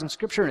memorizing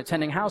scripture and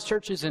attending house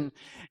churches and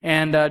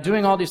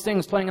doing all these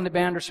things, playing in the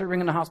band or serving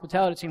in the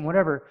hospitality team,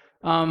 whatever.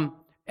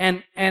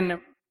 And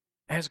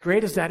as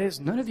great as that is,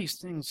 none of these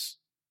things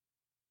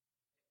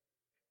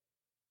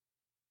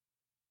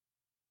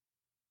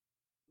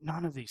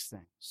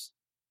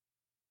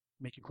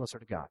make you closer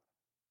to God.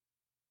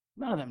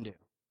 None of them do.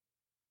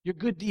 Your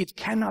good deeds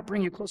cannot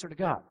bring you closer to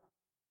God.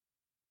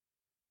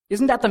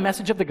 Isn't that the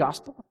message of the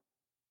gospel?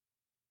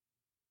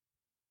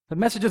 The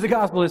message of the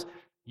gospel is,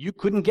 you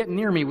couldn't get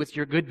near me with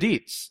your good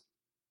deeds.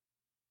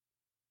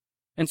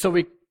 And so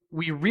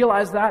we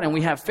realize that, and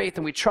we have faith,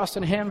 and we trust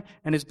in Him,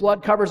 and His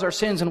blood covers our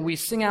sins, and we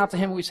sing out to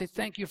Him, and we say,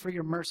 thank you for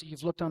your mercy.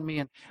 You've looked on me,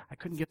 and I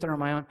couldn't get there on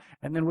my own.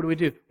 And then what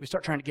do? We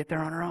start trying to get there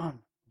on our own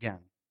again.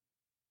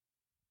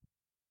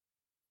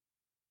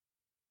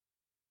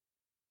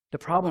 The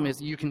problem is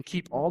that you can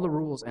keep all the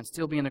rules and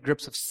still be in the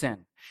grips of sin.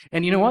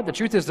 And you know what? The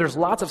truth is there's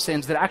lots of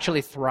sins that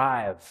actually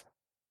thrive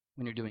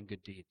when you're doing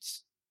good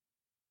deeds.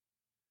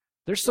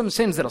 There's some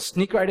sins that'll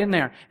sneak right in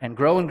there and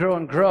grow and grow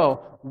and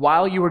grow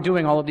while you were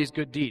doing all of these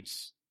good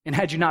deeds. And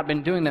had you not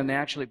been doing them, they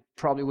actually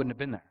probably wouldn't have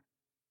been there.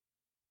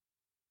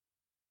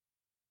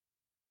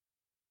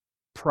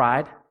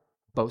 Pride,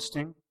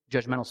 boasting,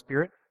 judgmental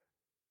spirit,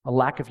 a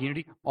lack of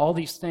unity, all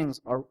these things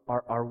are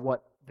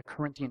what the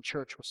Corinthian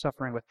church was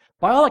suffering with.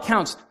 By all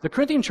accounts, the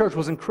Corinthian church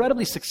was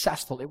incredibly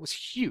successful. It was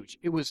huge.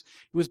 It was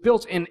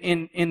built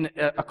in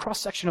a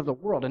cross-section of the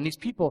world. And these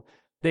people,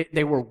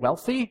 they were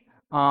wealthy,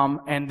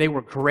 and they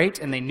were great,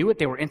 and they knew it.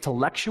 They were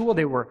intellectual.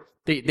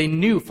 They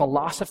knew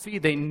philosophy.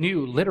 They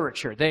knew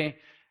literature.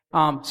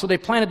 So they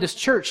planted this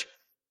church,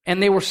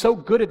 and they were so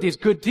good at these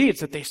good deeds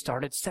that they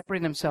started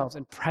separating themselves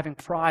and having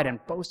pride and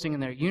boasting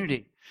in their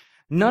unity.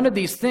 None of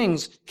these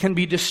things can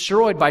be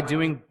destroyed by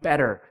doing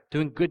better,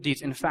 doing good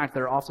deeds. In fact,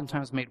 they're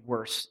oftentimes made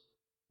worse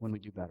when we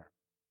do better.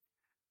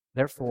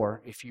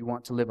 Therefore, if you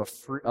want to live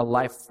a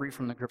life free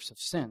from the grips of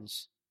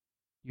sins,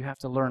 you have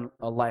to learn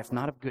a life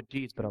not of good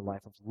deeds, but a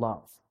life of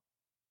love.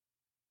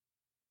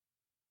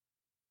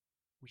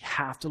 We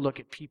have to look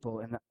at people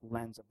in the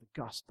lens of the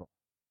gospel.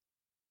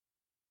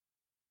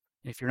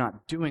 And if you're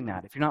not doing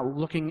that, if you're not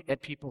looking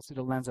at people through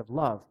the lens of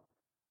love,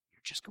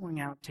 you're just going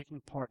out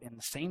taking part in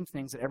the same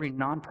things that every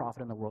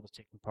nonprofit in the world is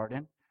taking part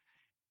in.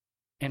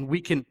 And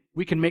we can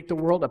make the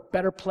world a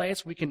better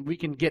place. We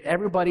can get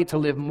everybody to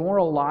live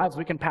moral lives.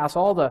 We can pass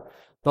all the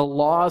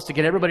laws to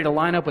get everybody to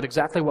line up with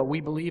exactly what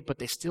we believe, but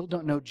they still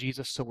don't know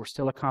Jesus, so we're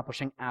still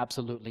accomplishing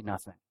absolutely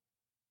nothing.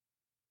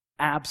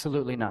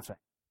 Absolutely nothing.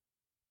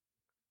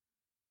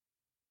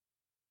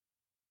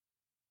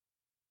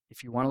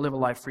 If you want to live a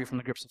life free from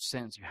the grips of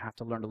sins, you have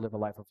to learn to live a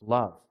life of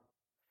love.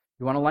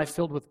 You want a life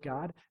filled with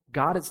God?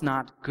 God is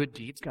not good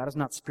deeds. God is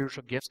not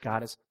spiritual gifts.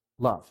 God is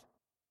love.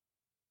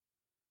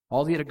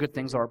 All the other good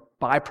things are a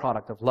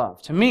byproduct of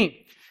love. To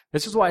me,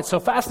 this is why it's so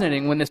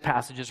fascinating when this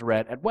passage is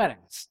read at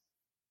weddings.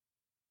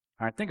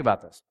 All right, think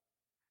about this.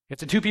 If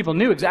the two people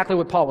knew exactly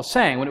what Paul was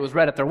saying when it was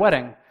read at their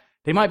wedding,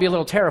 they might be a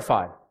little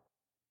terrified.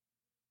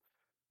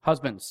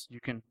 Husbands, you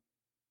can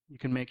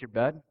make your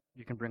bed.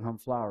 You can bring home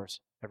flowers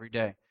every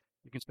day.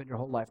 You can spend your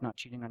whole life not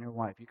cheating on your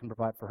wife. You can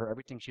provide for her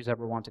everything she's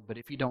ever wanted. But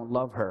if you don't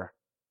love her,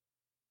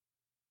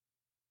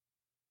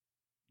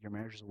 your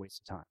marriage is a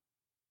waste of time.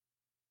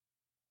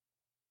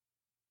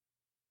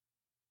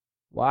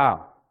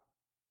 Wow.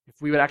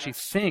 If we would actually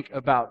think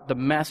about the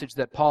message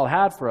that Paul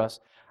had for us,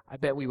 I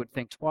bet we would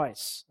think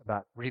twice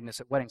about reading this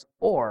at weddings.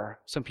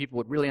 Or some people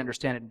would really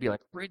understand it and be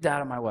like, read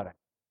that at my wedding.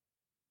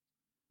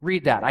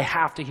 Read that. I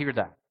have to hear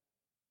that.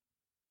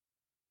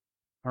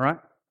 All right?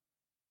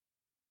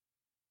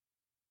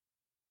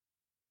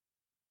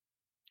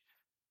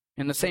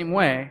 In the same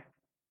way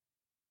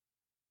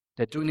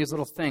that doing these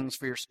little things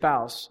for your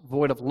spouse,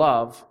 void of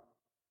love,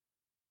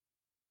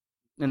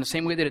 in the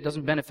same way that it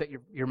doesn't benefit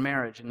your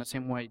marriage, in the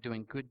same way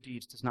doing good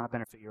deeds does not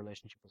benefit your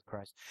relationship with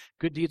Christ.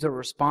 Good deeds are a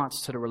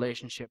response to the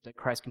relationship that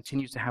Christ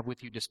continues to have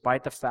with you,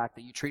 despite the fact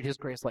that you treat his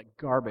grace like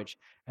garbage,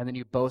 and then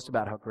you boast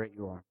about how great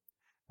you are.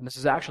 And this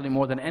is actually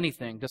more than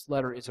anything, this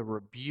letter is a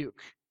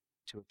rebuke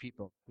to a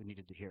people who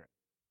needed to hear it.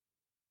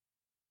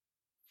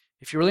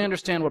 If you really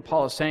understand what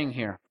Paul is saying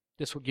here,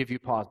 this will give you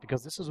pause,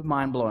 because this is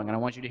mind-blowing, and I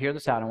want you to hear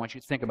this out. I want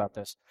you to think about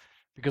this,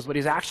 because what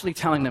he's actually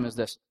telling them is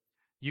this.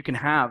 You can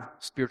have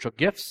spiritual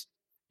gifts,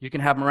 you can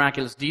have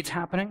miraculous deeds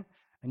happening,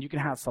 and you can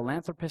have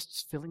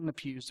philanthropists filling the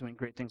pews doing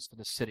great things for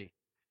the city,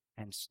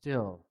 and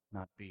still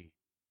not be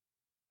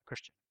a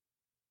Christian.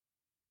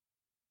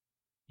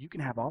 You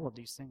can have all of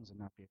these things and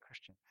not be a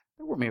Christian.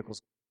 There were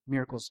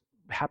miracles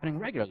happening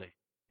regularly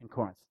in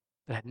Corinth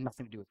that had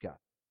nothing to do with God.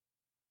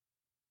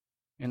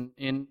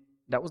 And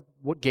that was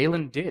what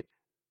Galen did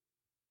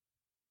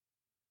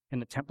in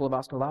the temple of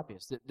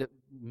Asclepius. The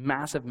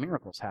massive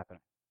miracles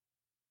happening.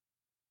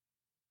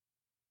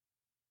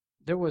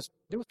 There was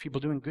people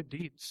doing good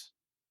deeds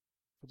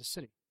for the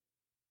city.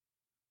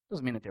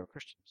 Doesn't mean that they were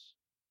Christians.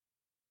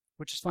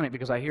 Which is funny,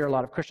 because I hear a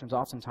lot of Christians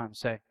oftentimes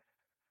say,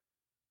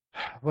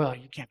 well,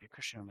 you can't be a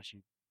Christian unless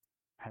you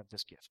have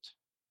this gift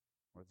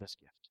or this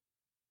gift.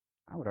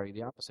 I would argue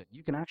the opposite.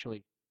 You can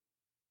actually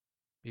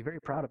be very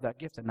proud of that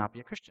gift and not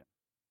be a Christian.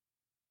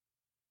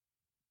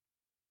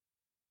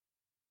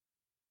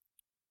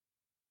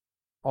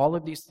 All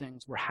of these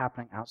things were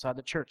happening outside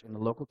the church, in the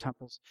local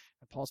temples,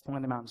 and Paul's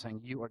pointing them out and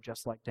saying, you are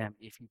just like them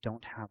if you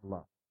don't have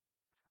love.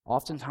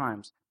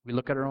 Oftentimes, we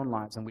look at our own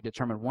lives and we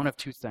determine one of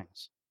two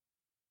things.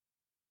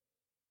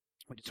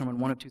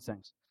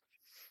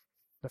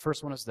 The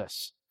first one is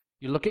this.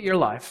 You look at your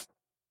life,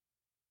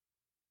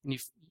 and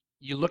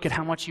you look at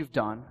how much you've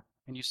done,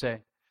 and you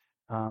say,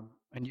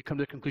 and you come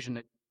to the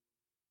conclusion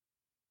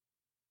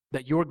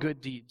that your good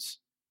deeds,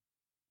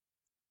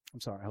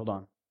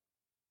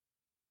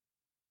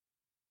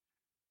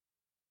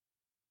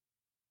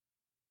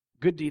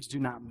 good deeds do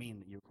not mean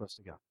that you're close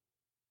to God.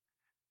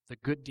 The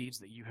good deeds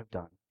that you have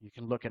done, you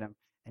can look at them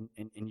and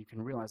you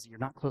can realize that you're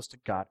not close to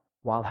God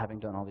while having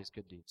done all these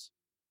good deeds.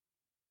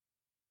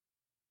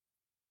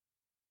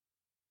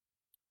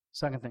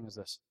 Second thing is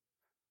this.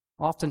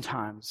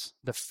 Oftentimes,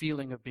 the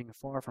feeling of being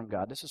far from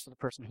God, this is for the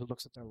person who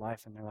looks at their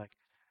life and they're like,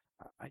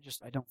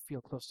 I don't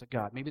feel close to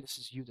God. Maybe this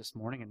is you this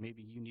morning, and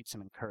maybe you need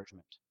some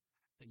encouragement.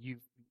 That you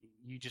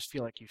just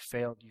feel like you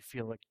failed, you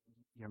feel like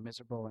you're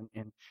miserable,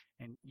 and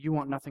you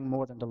want nothing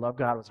more than to love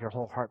God with your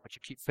whole heart, but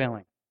you keep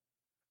failing.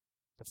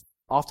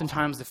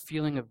 Oftentimes, the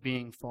feeling of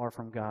being far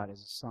from God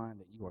is a sign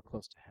that you are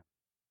close to him.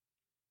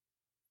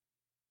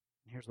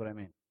 And here's what I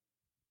mean.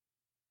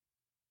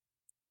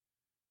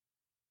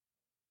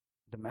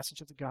 The message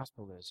of the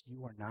gospel is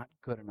you are not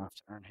good enough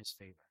to earn his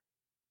favor.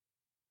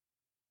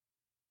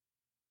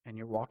 And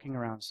you're walking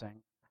around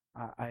saying,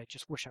 I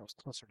just wish I was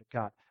closer to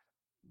God.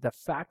 The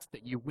fact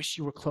that you wish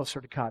you were closer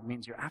to God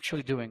means you're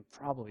actually doing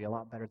probably a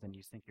lot better than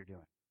you think you're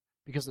doing.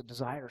 Because the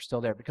desire is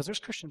still there. Because there's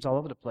Christians all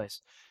over the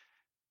place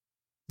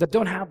that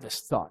don't have this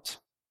thought.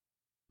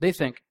 They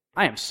think,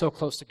 I am so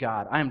close to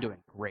God, I am doing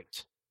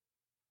great.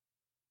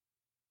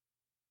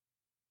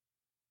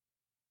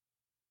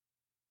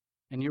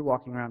 And you're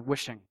walking around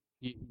wishing.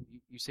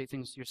 You say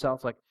things to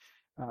yourself like,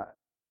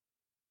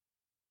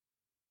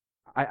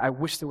 I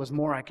wish there was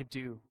more I could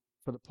do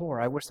for the poor.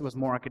 I wish there was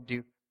more I could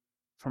do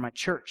for my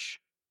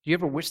church. Do you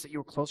ever wish that you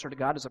were closer to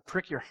God? Does it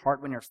prick your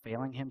heart when you're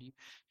failing him? Do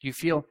you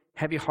feel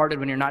heavy-hearted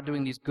when you're not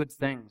doing these good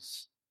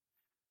things?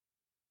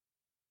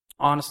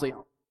 Honestly,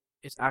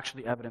 it's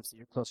actually evidence that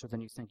you're closer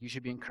than you think. You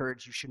should be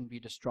encouraged. You shouldn't be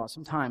distraught.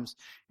 Sometimes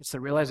it's the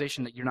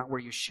realization that you're not where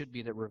you should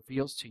be that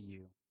reveals to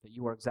you that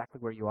you are exactly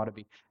where you ought to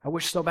be. I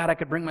wish so bad I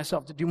could bring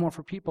myself to do more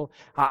for people.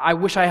 I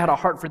wish I had a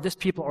heart for this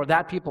people or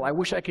that people. I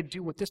wish I could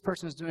do what this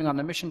person is doing on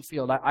the mission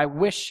field. I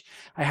wish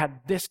I had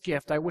this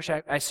gift. I wish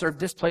I served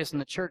this place in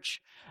the church.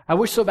 I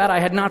wish so bad I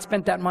had not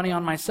spent that money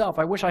on myself.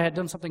 I wish I had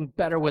done something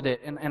better with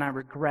it, and I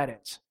regret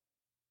it.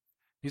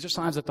 These are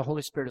signs that the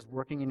Holy Spirit is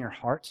working in your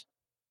heart.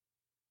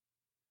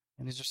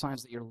 And these are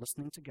signs that you're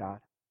listening to God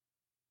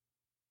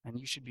And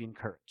you should be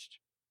encouraged.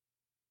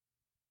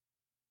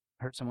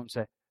 I heard someone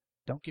say,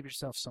 don't give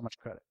yourself so much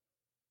credit.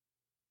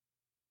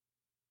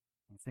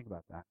 And think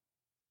about that.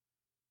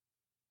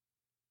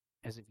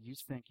 As if you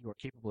think you are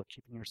capable of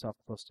keeping yourself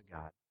close to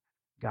God,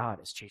 God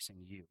is chasing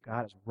you.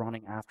 God is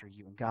running after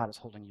you, and God is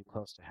holding you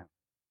close to him.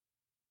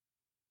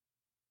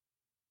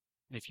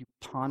 And if you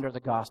ponder the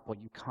gospel,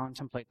 you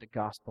contemplate the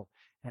gospel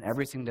and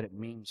everything that it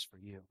means for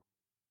you,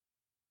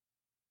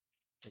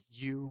 that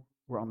you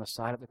were on the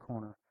side of the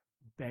corner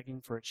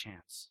begging for a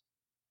chance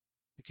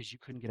because you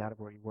couldn't get out of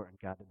where you were, and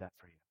God did that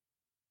for you.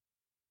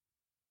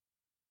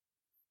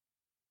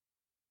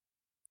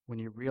 When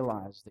you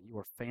realize that you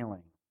are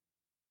failing,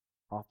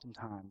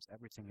 oftentimes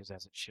everything is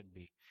as it should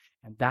be.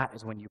 And that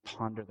is when you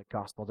ponder the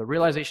gospel. The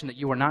realization that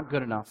you are not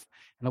good enough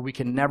and that we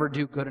can never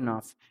do good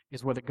enough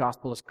is where the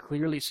gospel is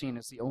clearly seen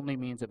as the only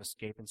means of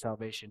escape and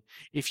salvation.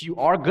 If you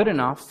are good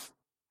enough,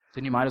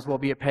 then you might as well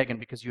be a pagan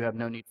because you have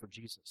no need for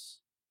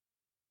Jesus.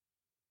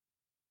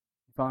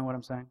 You following what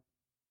I'm saying?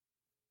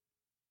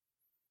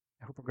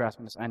 I hope we're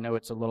grasping this. I know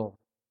it's a little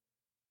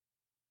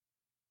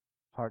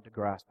hard to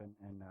grasp and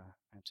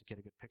to get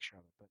a good picture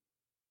of it, but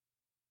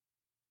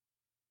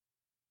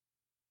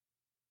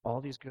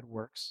all these good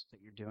works that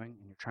you're doing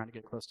and you're trying to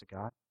get close to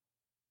God,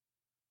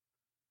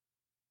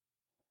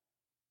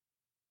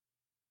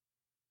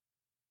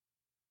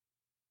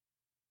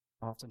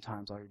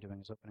 oftentimes all you're doing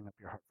is opening up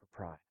your heart for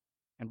pride.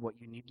 And what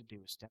you need to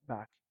do is step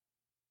back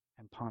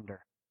and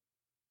ponder,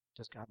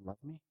 does God love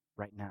me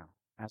right now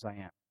as I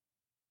am?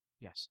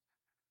 Yes.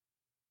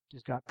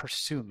 Does God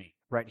pursue me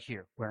right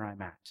here where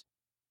I'm at?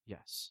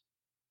 Yes.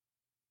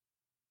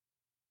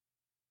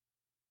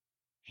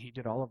 He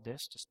did all of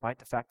this despite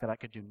the fact that I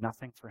could do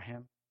nothing for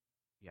him?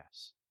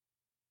 Yes.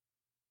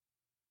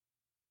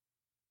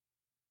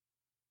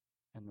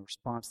 And the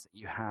response that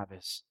you have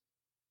is,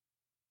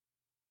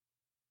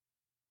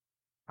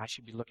 I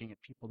should be looking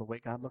at people the way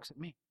God looks at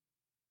me,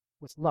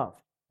 with love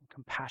and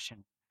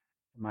compassion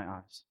in my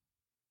eyes.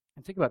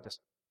 And think about this.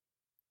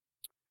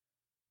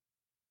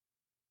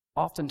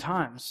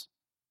 Oftentimes,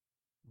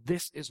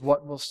 this is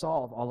what will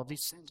solve all of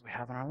these sins we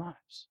have in our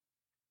lives.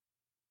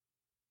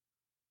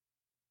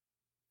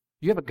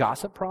 You have a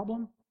gossip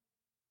problem?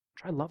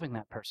 Try loving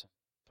that person.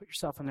 Put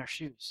yourself in their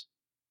shoes.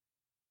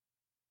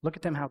 Look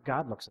at them how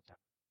God looks at them.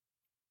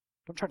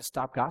 Don't try to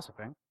stop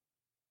gossiping.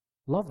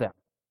 Love them.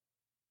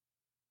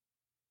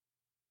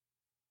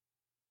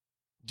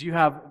 Do you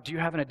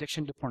have an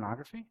addiction to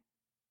pornography?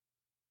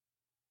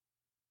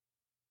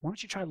 Why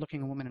don't you try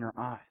looking a woman in her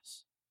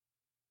eyes,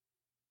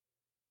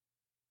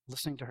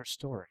 listening to her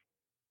story,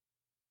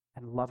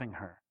 and loving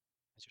her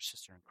as your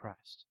sister in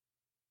Christ?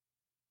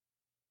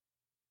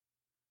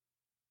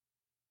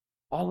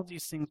 All of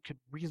these things could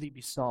really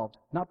be solved,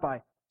 not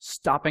by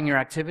stopping your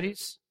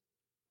activities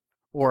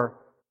or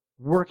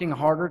working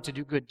harder to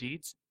do good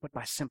deeds, but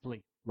by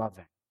simply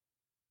loving.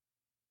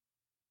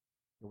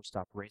 It would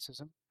stop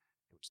racism.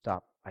 It would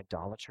stop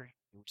idolatry.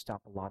 It would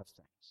stop a lot of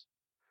things.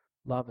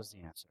 Love is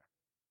the answer.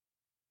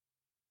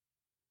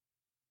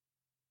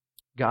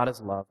 God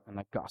is love, and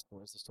the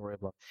gospel is the story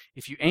of love.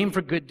 If you aim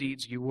for good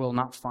deeds, you will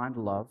not find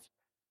love.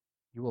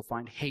 You will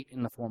find hate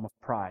in the form of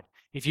pride.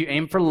 If you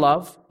aim for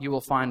love, you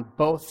will find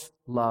both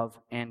love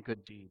and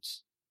good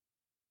deeds.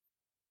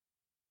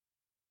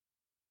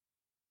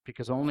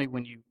 Because only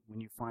when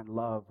you find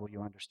love will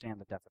you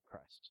understand the death of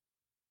Christ.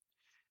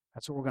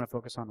 That's what we're going to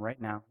focus on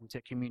right now. We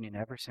take communion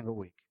every single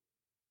week.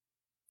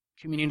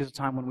 Communion is a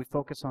time when we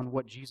focus on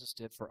what Jesus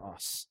did for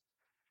us,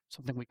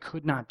 something we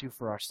could not do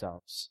for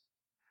ourselves,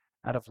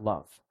 out of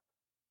love,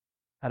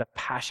 out of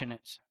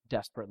passionate,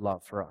 desperate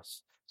love for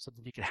us, so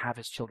that he could have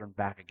his children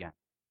back again.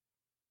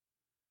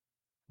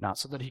 Not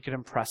so that he could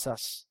impress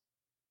us.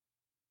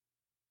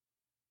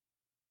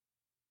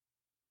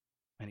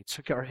 And he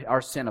took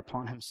our sin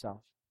upon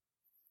himself.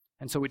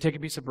 And so we take a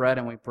piece of bread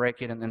and we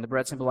break it, and then the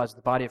bread symbolizes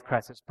the body of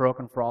Christ. It's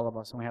broken for all of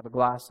us. And we have a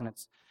glass, and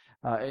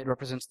it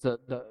represents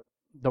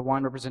the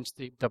wine represents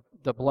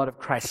the blood of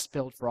Christ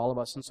spilled for all of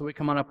us. And so we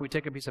come on up, we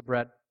take a piece of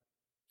bread,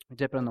 we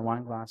dip it in the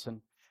wine glass,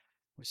 and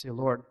we say,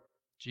 Lord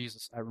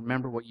Jesus, I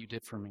remember what you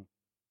did for me.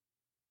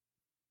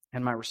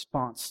 And my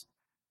response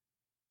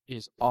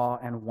is awe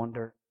and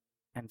wonder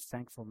and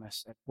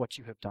thankfulness at what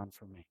you have done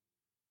for me.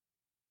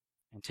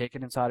 And take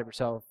it inside of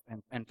yourself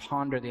and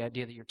ponder the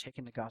idea that you're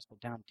taking the gospel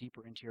down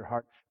deeper into your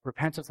heart.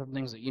 Repent of the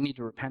things that you need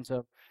to repent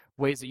of,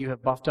 ways that you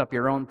have buffed up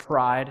your own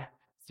pride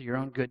through your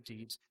own good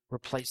deeds.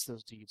 Replace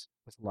those deeds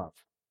with love.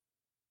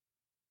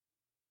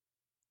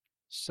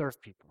 Serve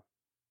people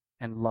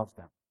and love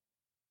them.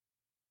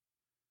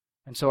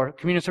 And so our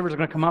communion servers are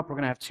going to come up. We're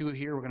going to have two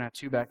here. We're going to have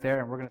two back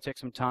there. And we're going to take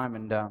some time.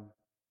 And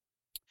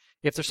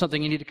if there's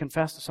something you need to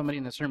confess to somebody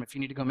in this room, if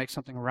you need to go make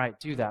something right,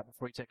 do that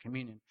before you take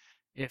communion.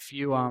 If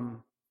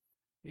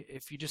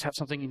you just have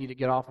something you need to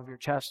get off of your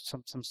chest,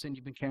 some sin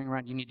you've been carrying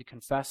around, you need to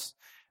confess,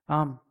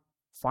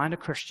 find a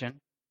Christian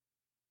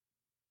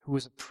who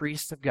is a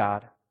priest of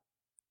God,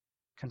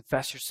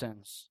 confess your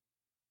sins,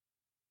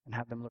 and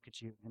have them look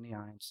at you in the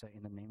eye and say,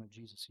 in the name of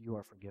Jesus, you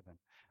are forgiven.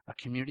 A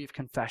community of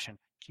confession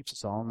keeps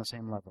us all on the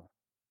same level.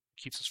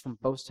 It keeps us from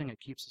boasting. It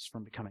keeps us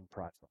from becoming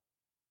prideful.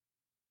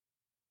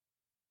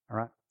 All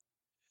right?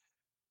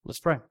 Let's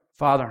pray.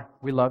 Father,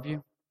 we love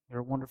you. You're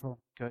a wonderful,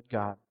 good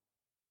God.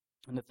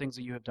 And the things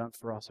that you have done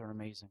for us are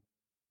amazing.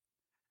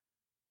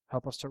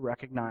 Help us to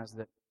recognize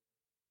that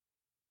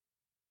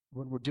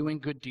when we're doing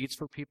good deeds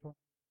for people,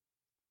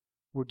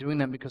 we're doing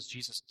them because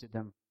Jesus did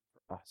them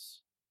for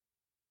us.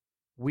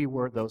 We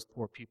were those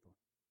poor people.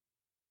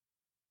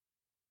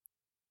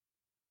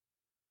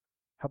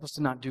 Help us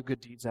to not do good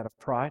deeds out of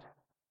pride.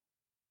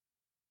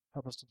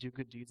 Help us to do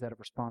good deeds out of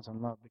response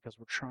and love because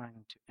we're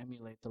trying to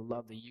emulate the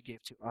love that you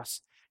gave to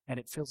us, and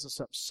it fills us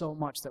up so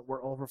much that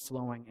we're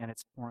overflowing and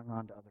it's pouring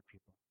on to other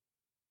people.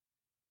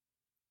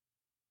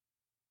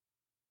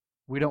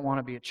 We don't want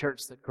to be a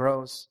church that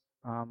grows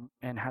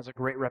and has a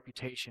great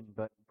reputation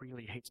but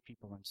really hates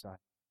people inside.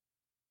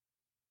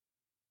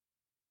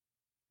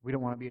 We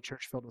don't want to be a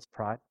church filled with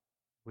pride.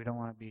 We don't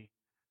want to be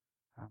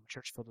a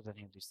church filled with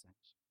any of these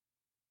things.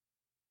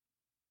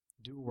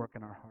 Do work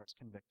in our hearts,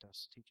 convict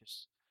us, teach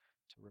us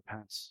to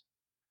repent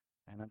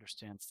and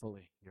understand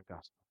fully your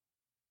gospel.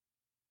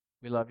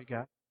 We love you,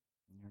 God.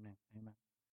 In your name, amen.